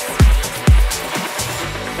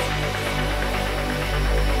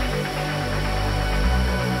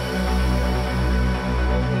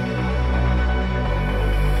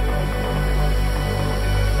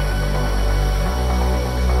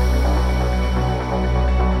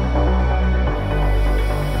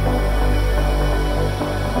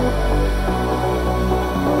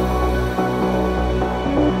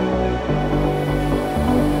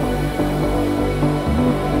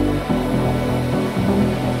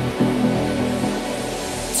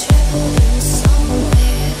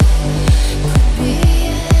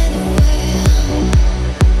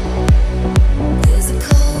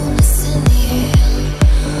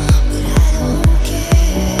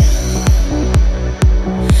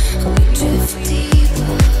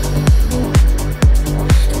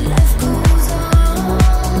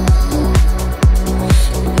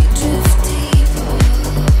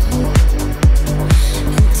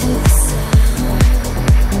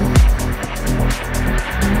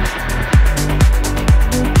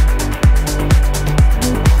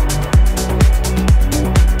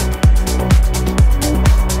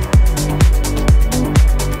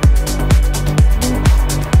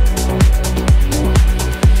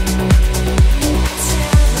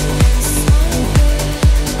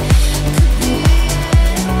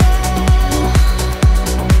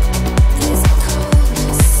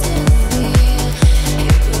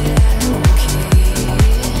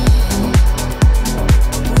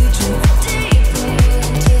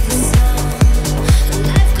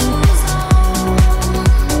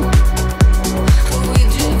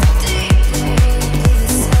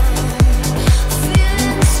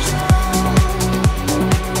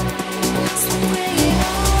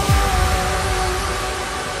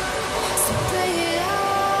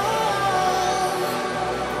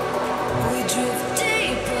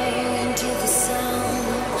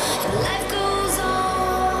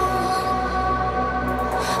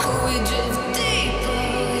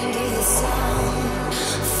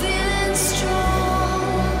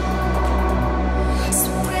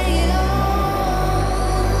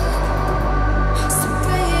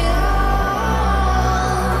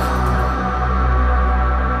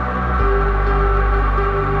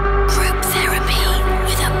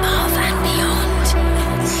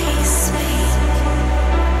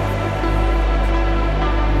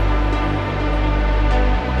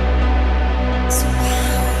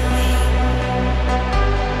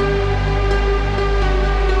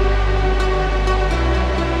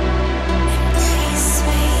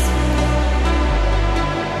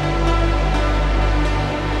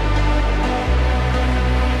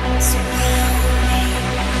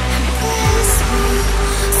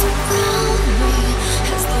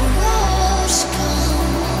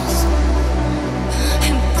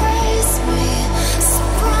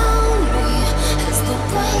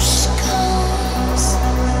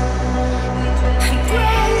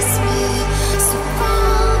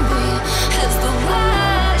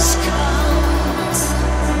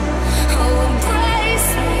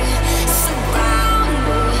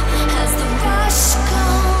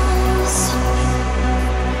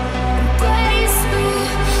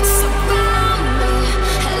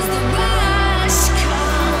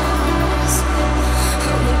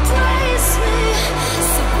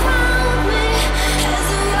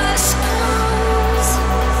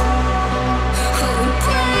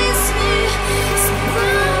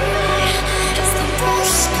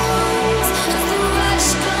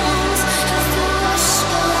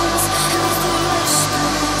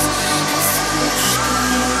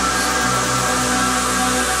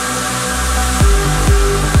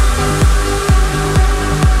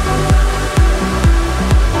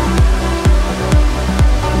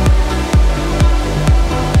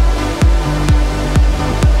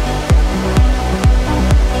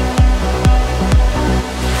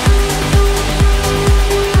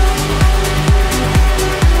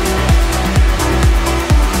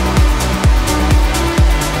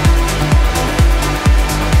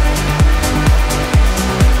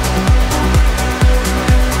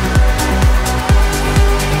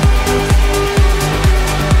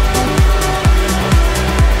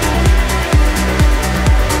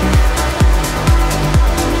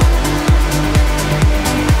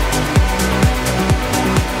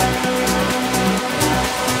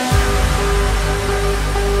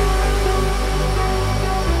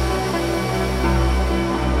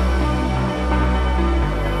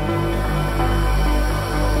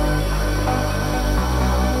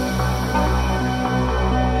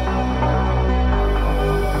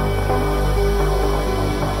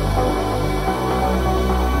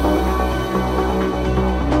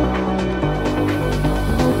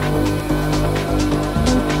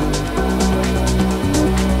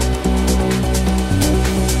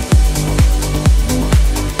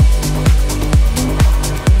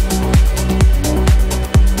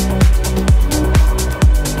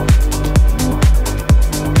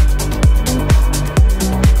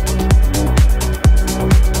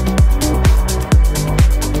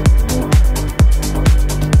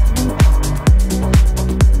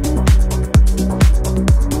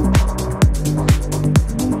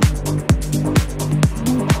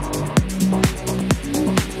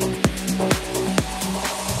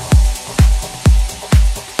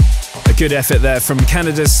 Good effort there from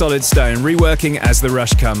Canada's Solid Stone, reworking As the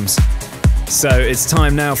Rush Comes. So it's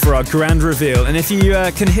time now for our grand reveal, and if you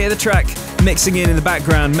can hear the track mixing in the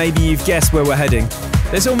background, maybe you've guessed where we're heading.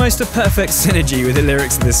 There's almost a perfect synergy with the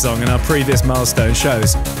lyrics of this song and our previous milestone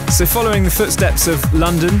shows. So following the footsteps of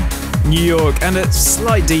London, New York, and a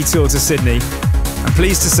slight detour to Sydney, I'm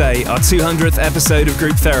pleased to say our 200th episode of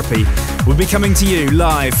Group Therapy will be coming to you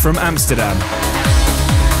live from Amsterdam.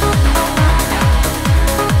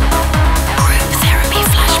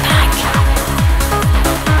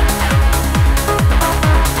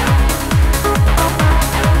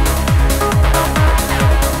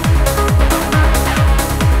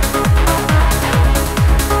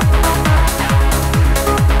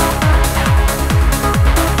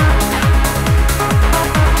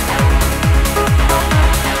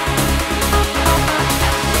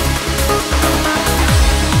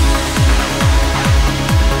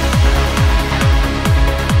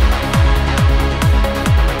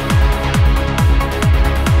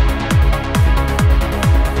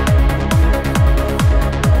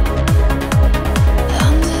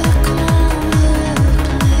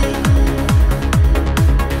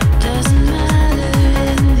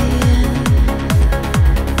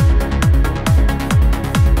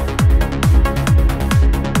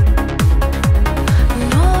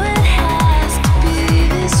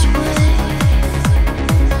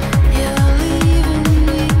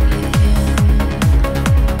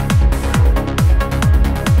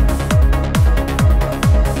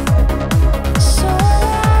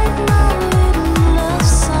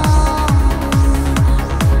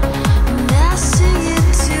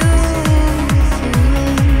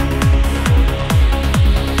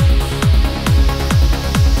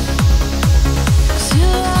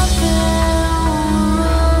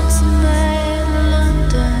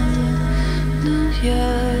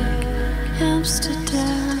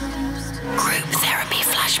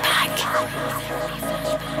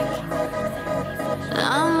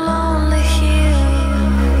 I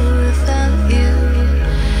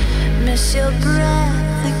miss you.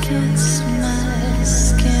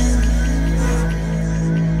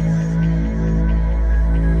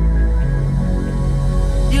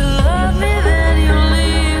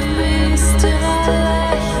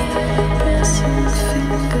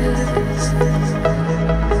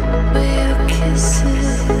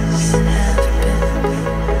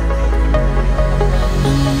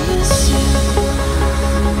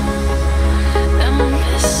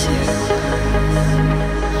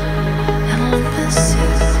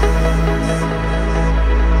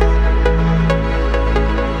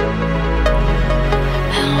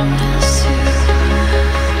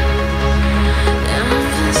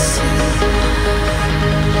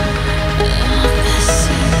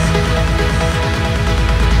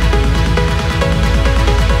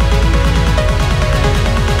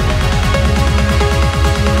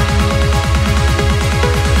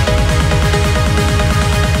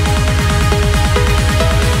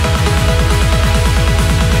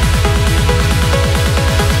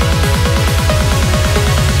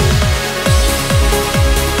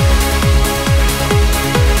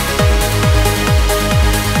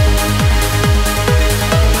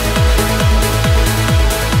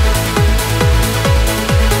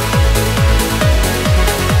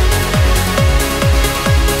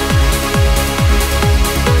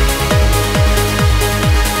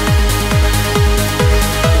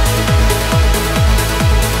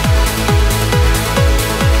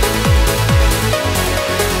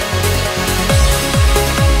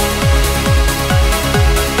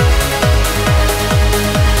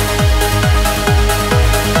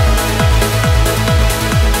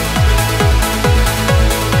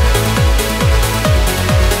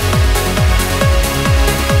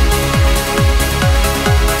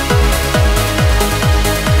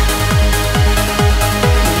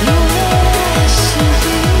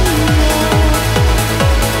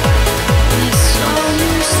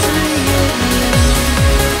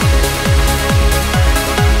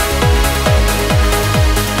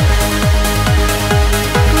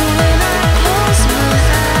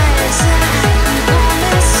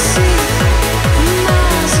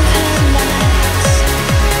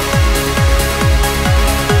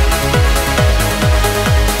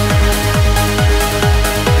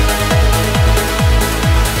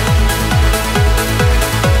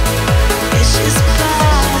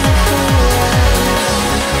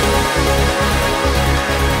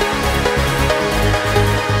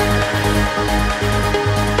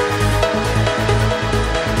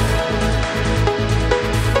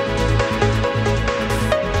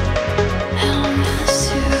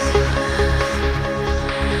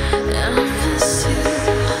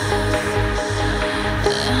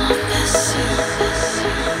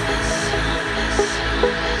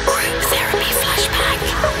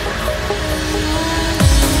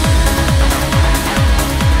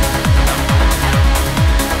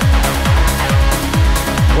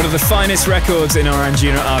 of the finest records in our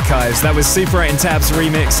Anjuna archives. That was Super 8 and Tab's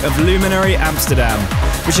remix of Luminary Amsterdam,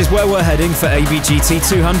 which is where we're heading for ABGT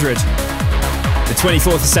 200. The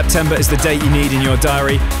 24th of September is the date you need in your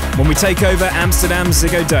diary when we take over Amsterdam's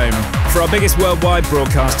Ziggo Dome for our biggest worldwide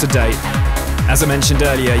broadcast to date. As I mentioned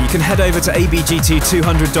earlier, you can head over to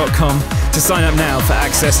abgt200.com to sign up now for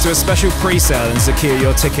access to a special pre-sale and secure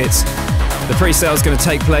your tickets. The pre-sale is going to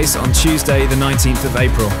take place on Tuesday the 19th of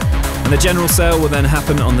April, and the general sale will then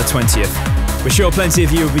happen on the 20th. We're sure plenty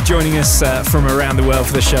of you will be joining us from around the world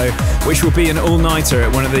for the show, which will be an all-nighter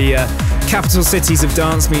at one of the capital cities of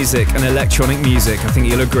dance music and electronic music. I think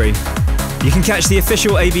you'll agree. You can catch the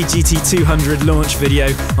official ABGT 200 launch video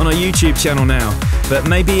on our YouTube channel now, but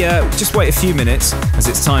maybe just wait a few minutes as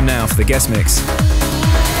it's time now for the guest mix.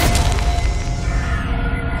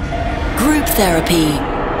 Group therapy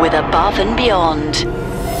with Above and Beyond.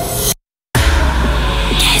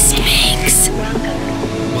 Guest mix.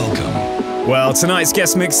 Well, tonight's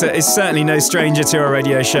guest mixer is certainly no stranger to our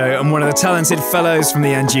radio show and one of the talented fellows from the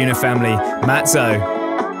Anjuna family, Matzo.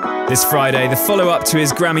 This Friday, the follow-up to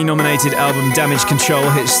his Grammy-nominated album Damage Control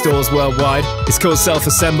hits stores worldwide. It's called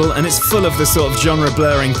Self-Assemble, and it's full of the sort of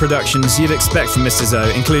genre-blurring productions you'd expect from Mr. Zo,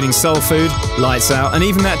 including Soul Food, Lights Out, and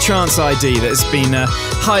even that trance ID that has been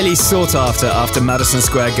highly sought after Madison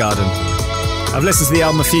Square Garden. I've listened to the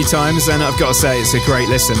album a few times, and I've got to say it's a great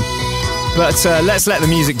listen. But let's let the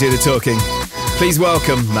music do the talking. Please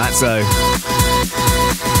welcome Matzo.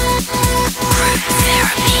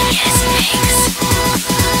 Therapy guest mix.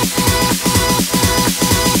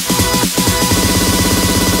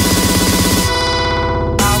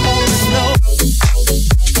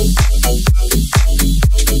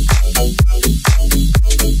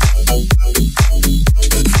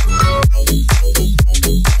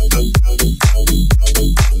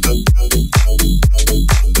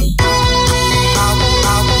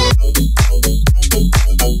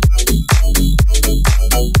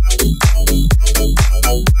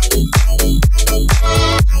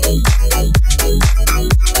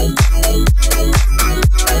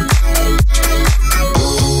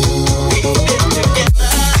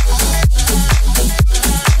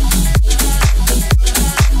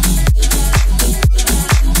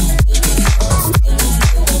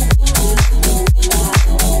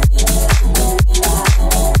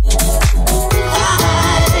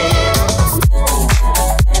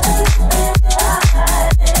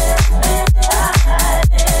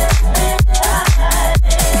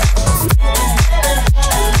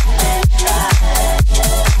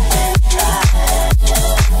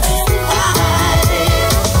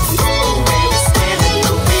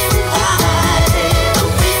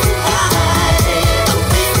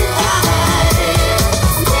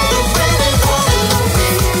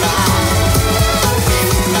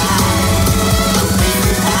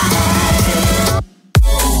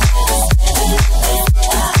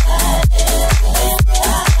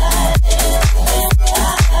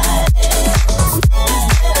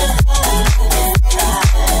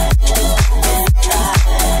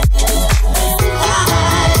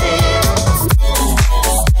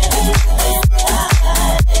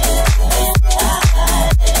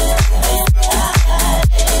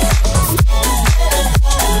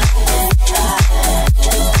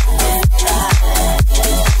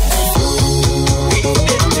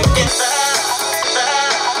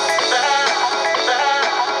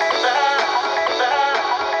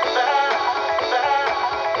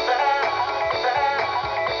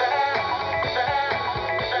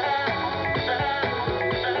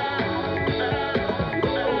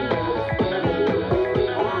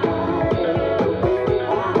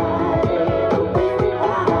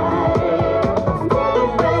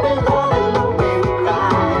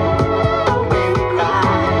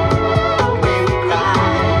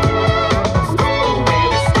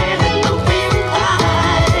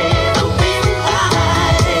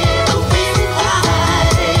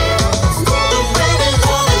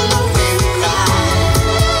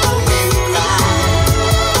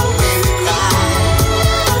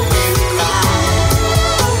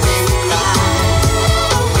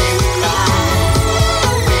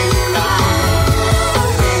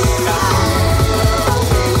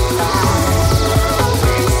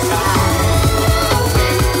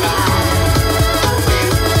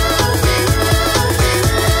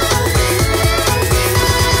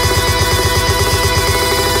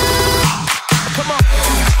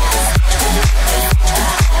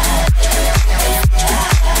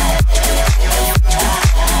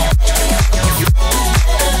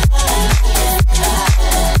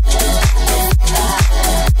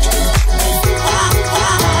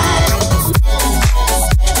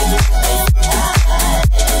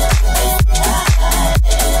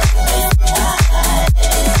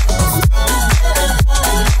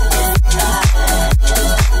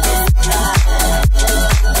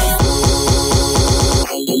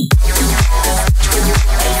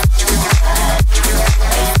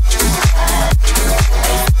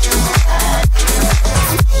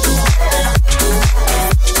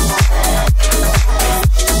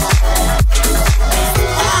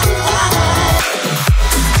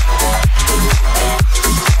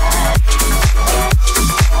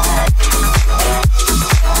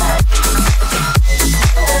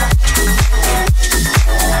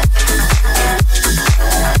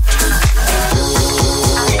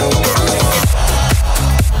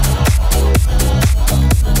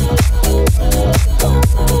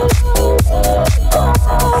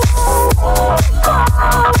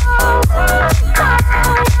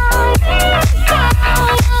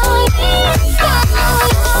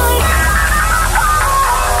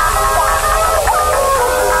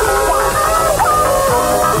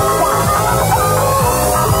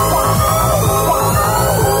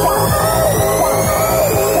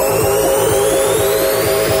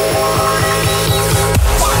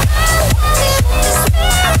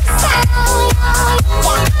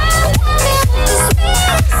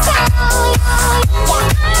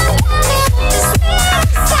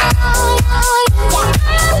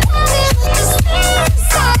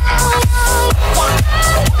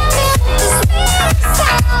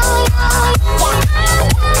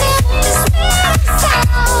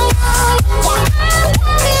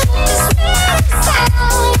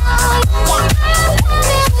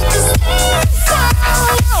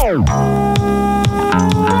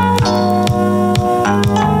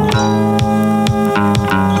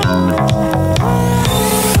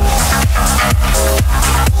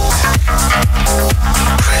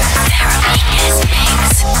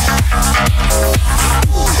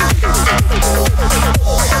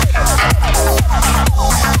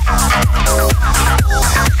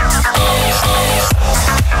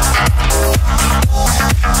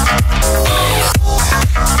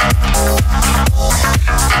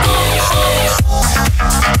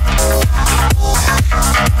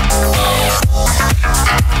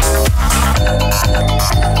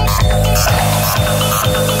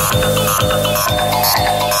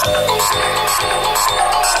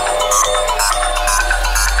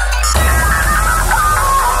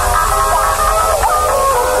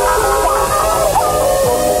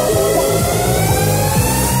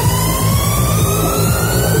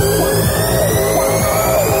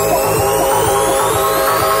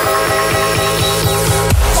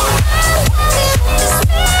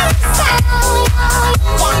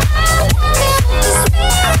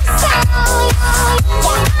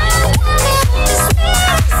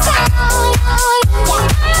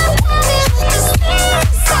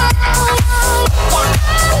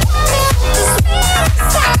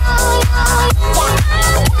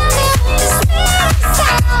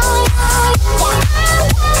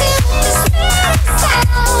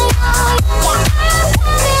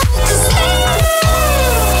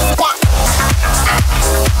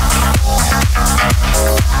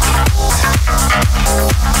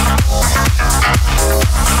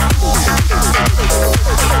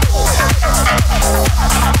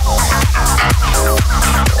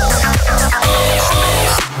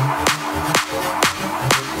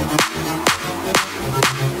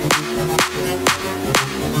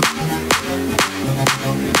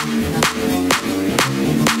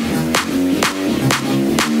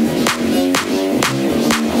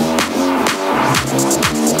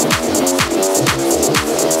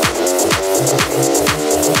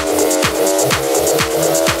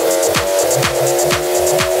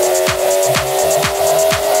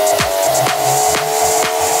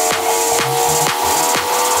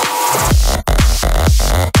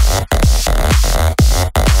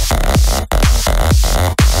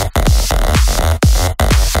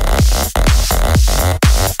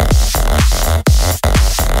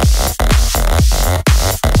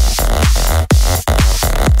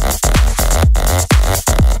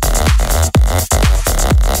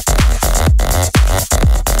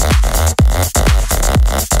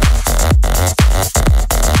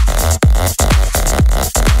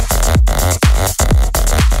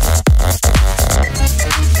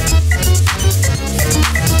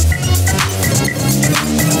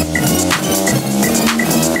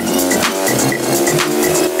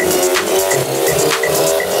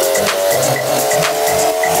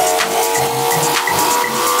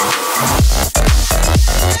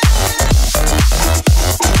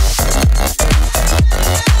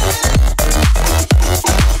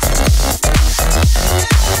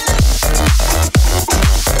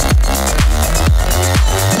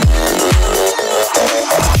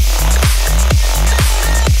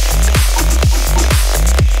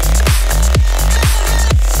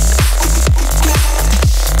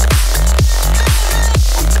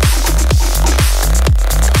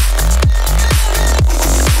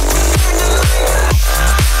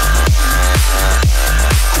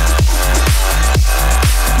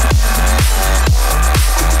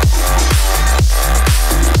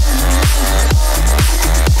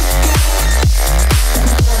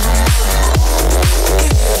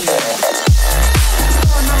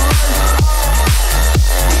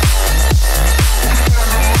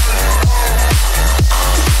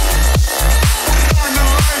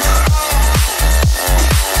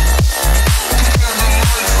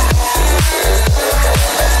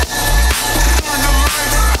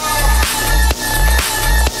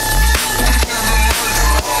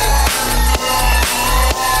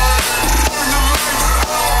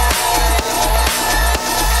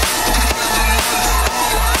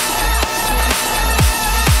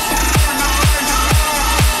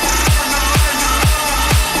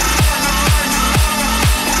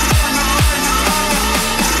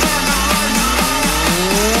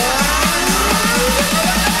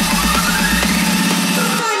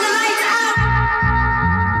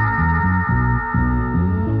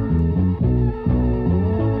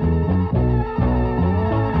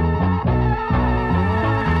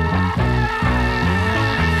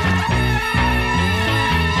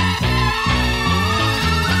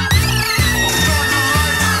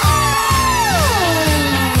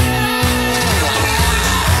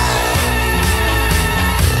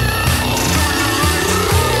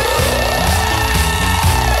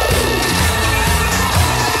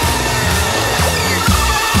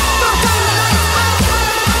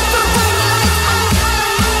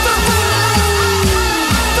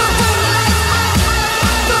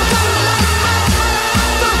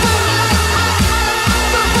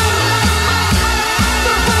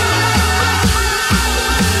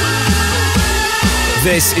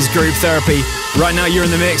 This is Group Therapy. Right now you're in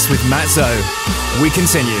the mix with Matt Zoe. We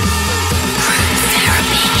continue.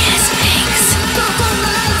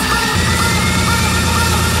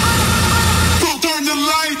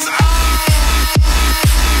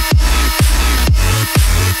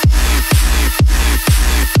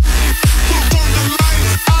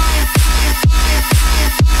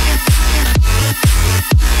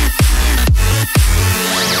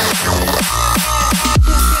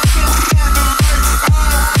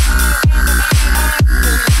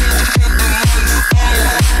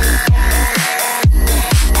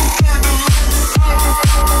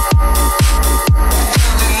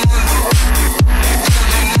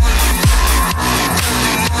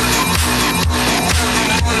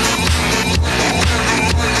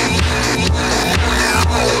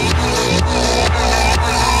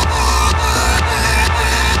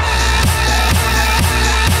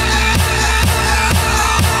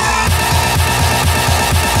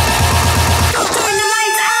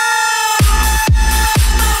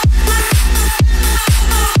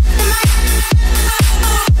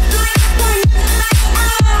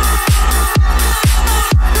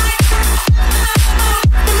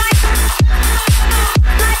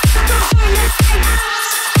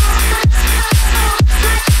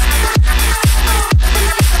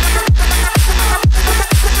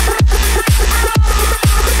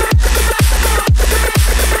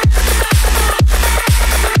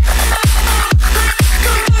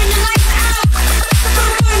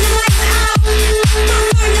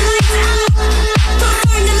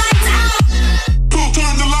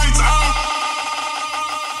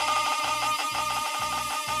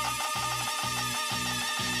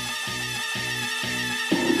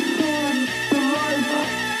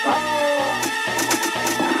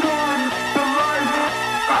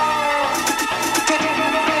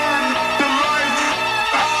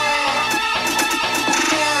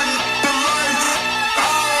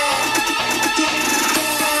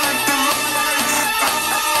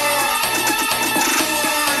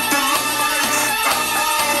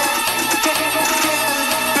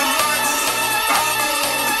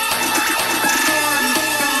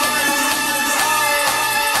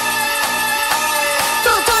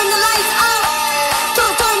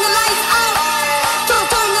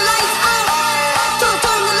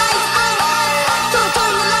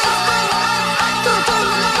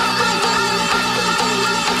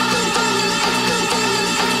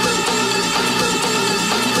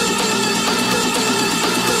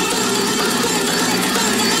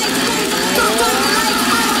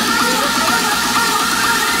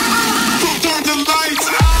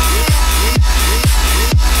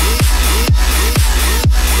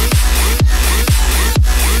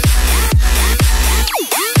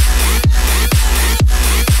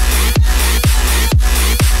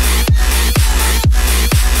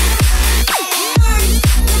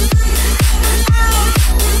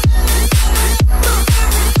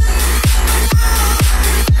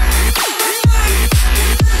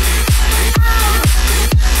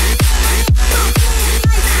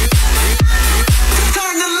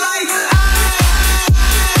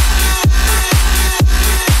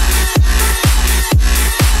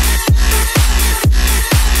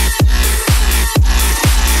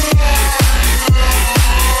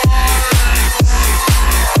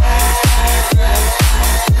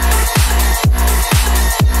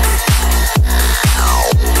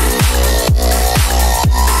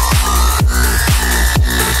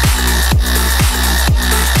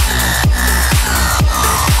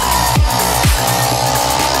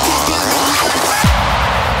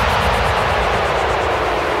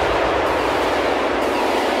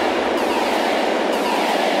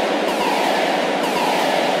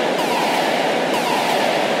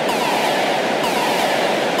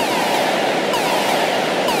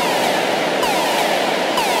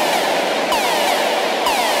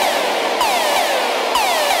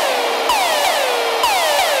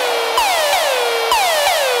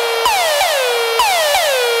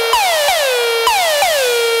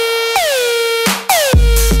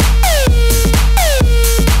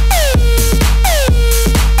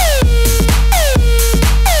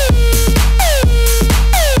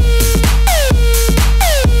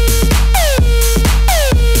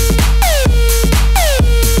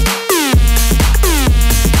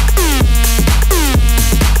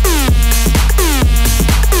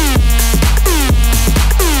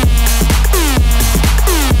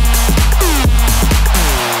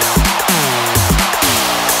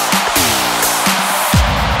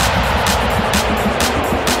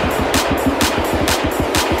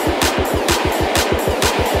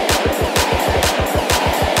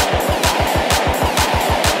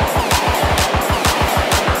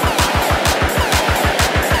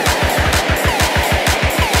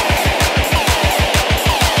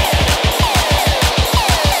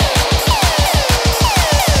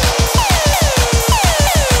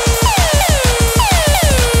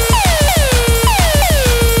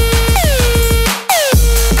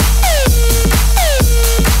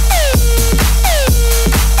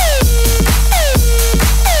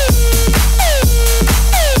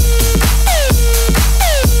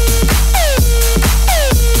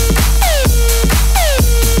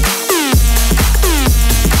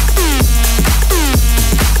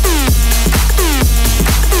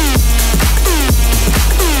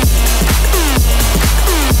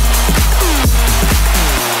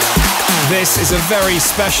 This is a very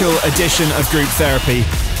special edition of Group Therapy,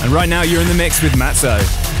 and right now you're in the mix with Matzo.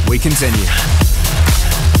 We continue.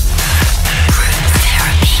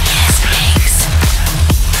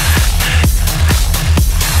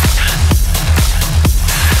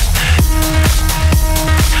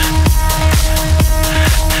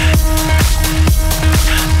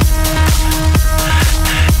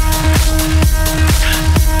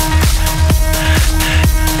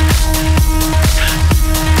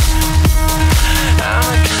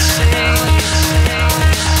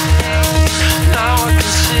 Now I can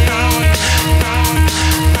see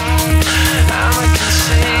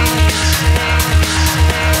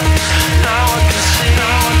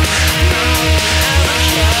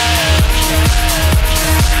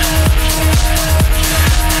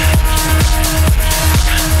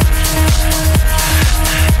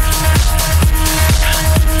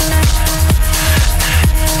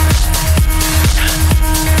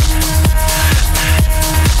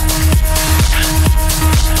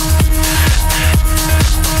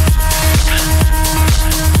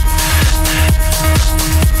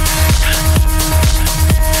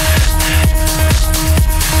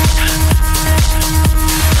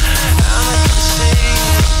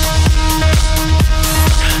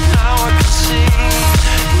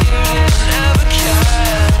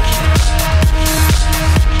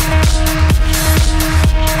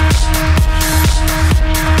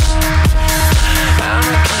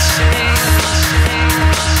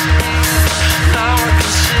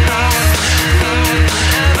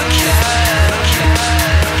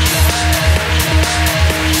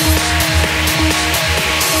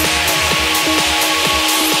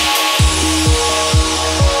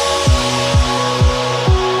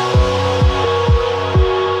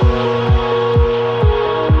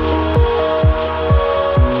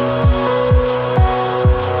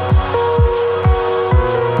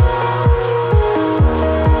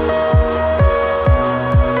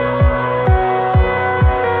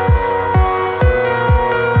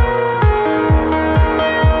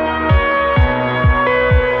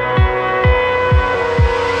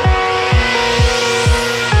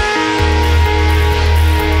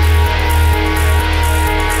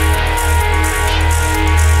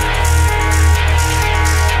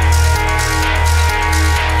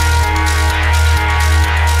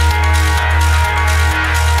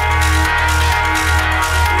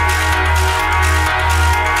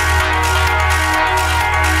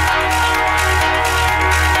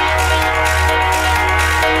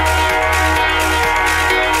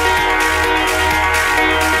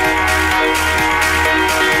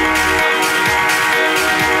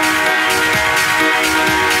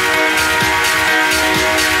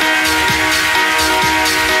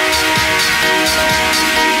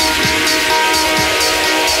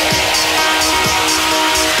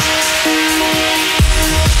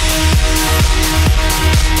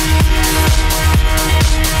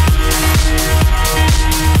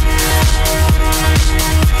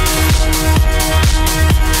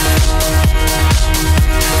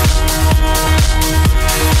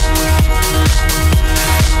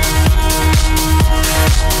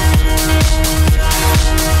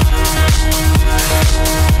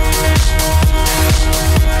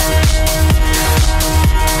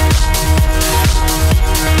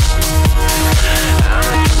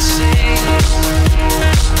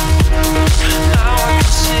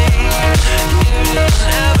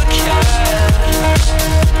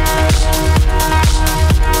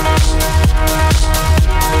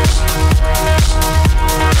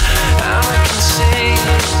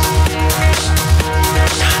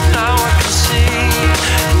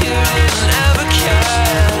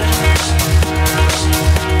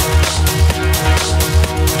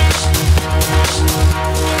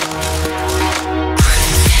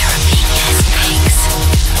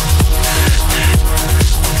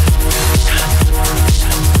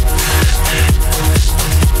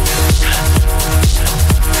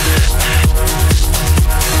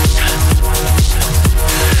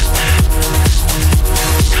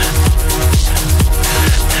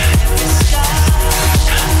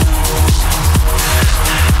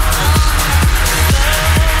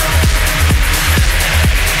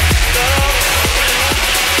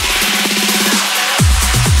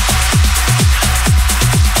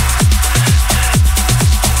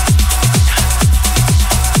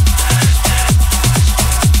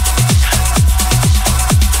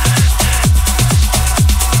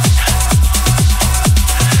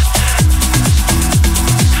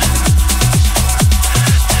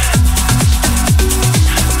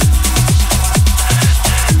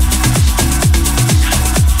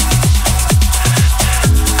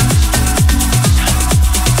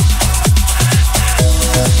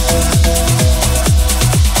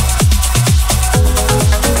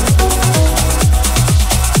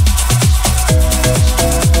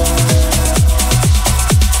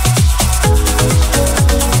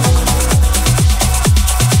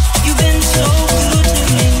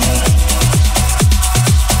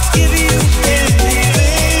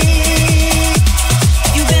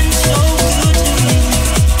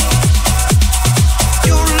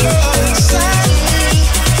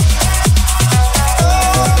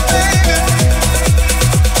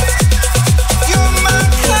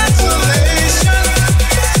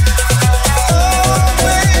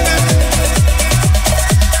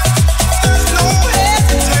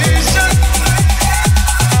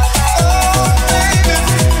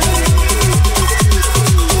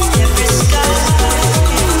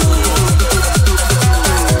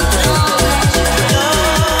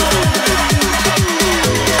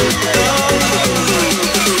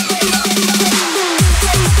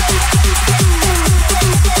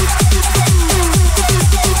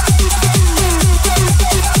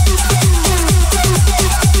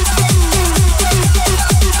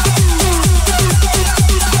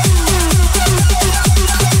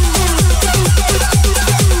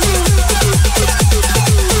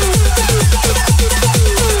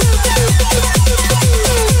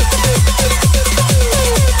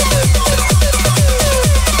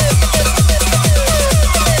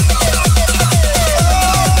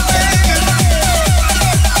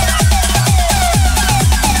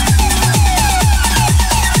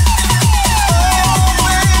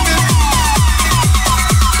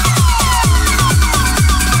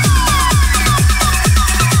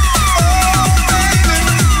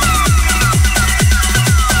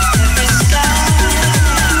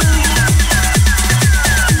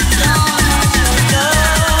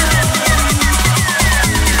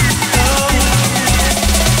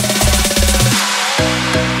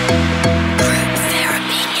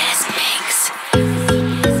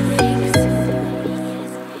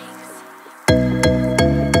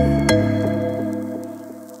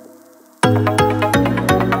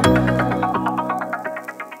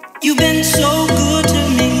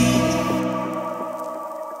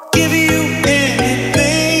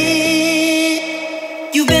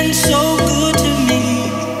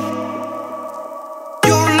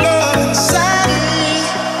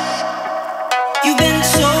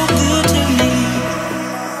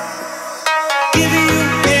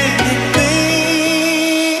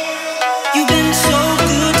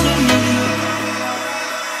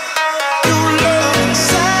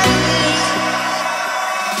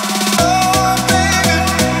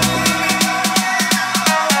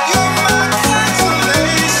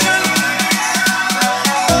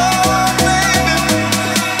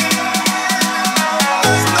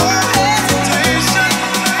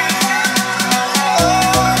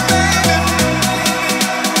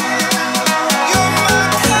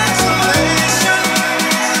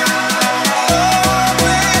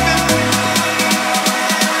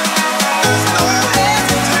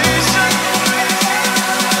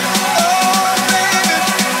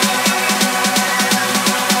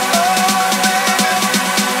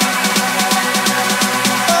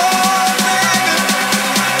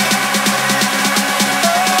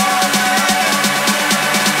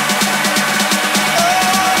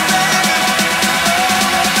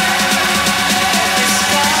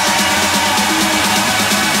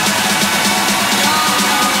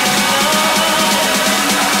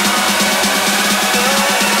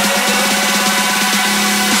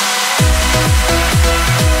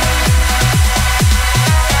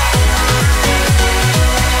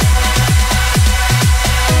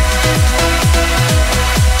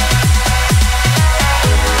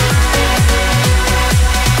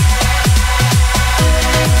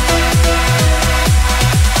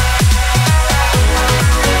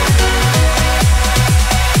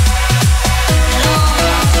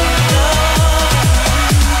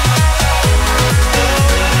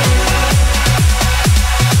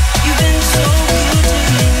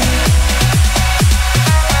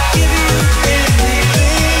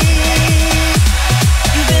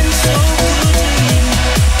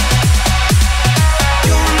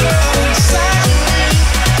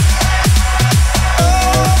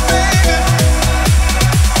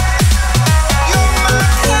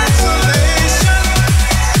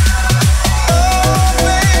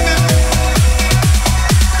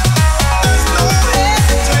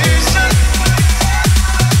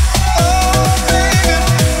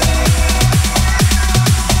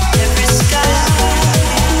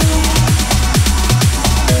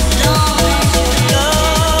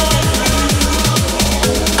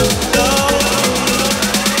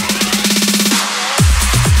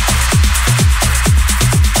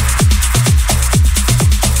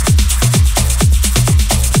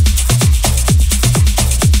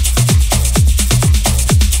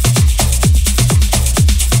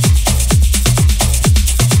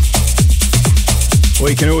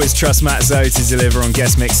can always trust Matt Zoe to deliver on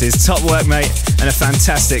guest mixes. Top work, mate, and a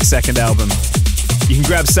fantastic second album. You can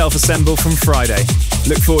grab Self-Assemble from Friday.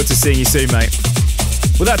 Look forward to seeing you soon, mate.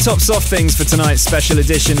 Well, that tops off things for tonight's special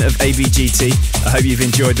edition of ABGT. I hope you've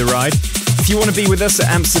enjoyed the ride. If you want to be with us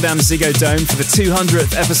at Amsterdam Ziggo Dome for the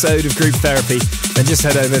 200th episode of Group Therapy, then just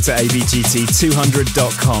head over to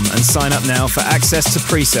abgt200.com and sign up now for access to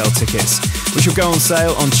pre-sale tickets, which will go on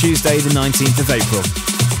sale on Tuesday the 19th of April.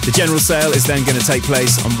 The general sale is then going to take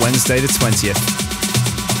place on Wednesday the 20th.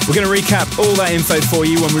 We're going to recap all that info for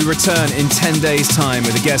you when we return in 10 days' time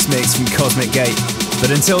with a guest mix from Cosmic Gate. But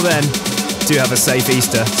until then, do have a safe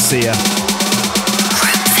Easter. See ya.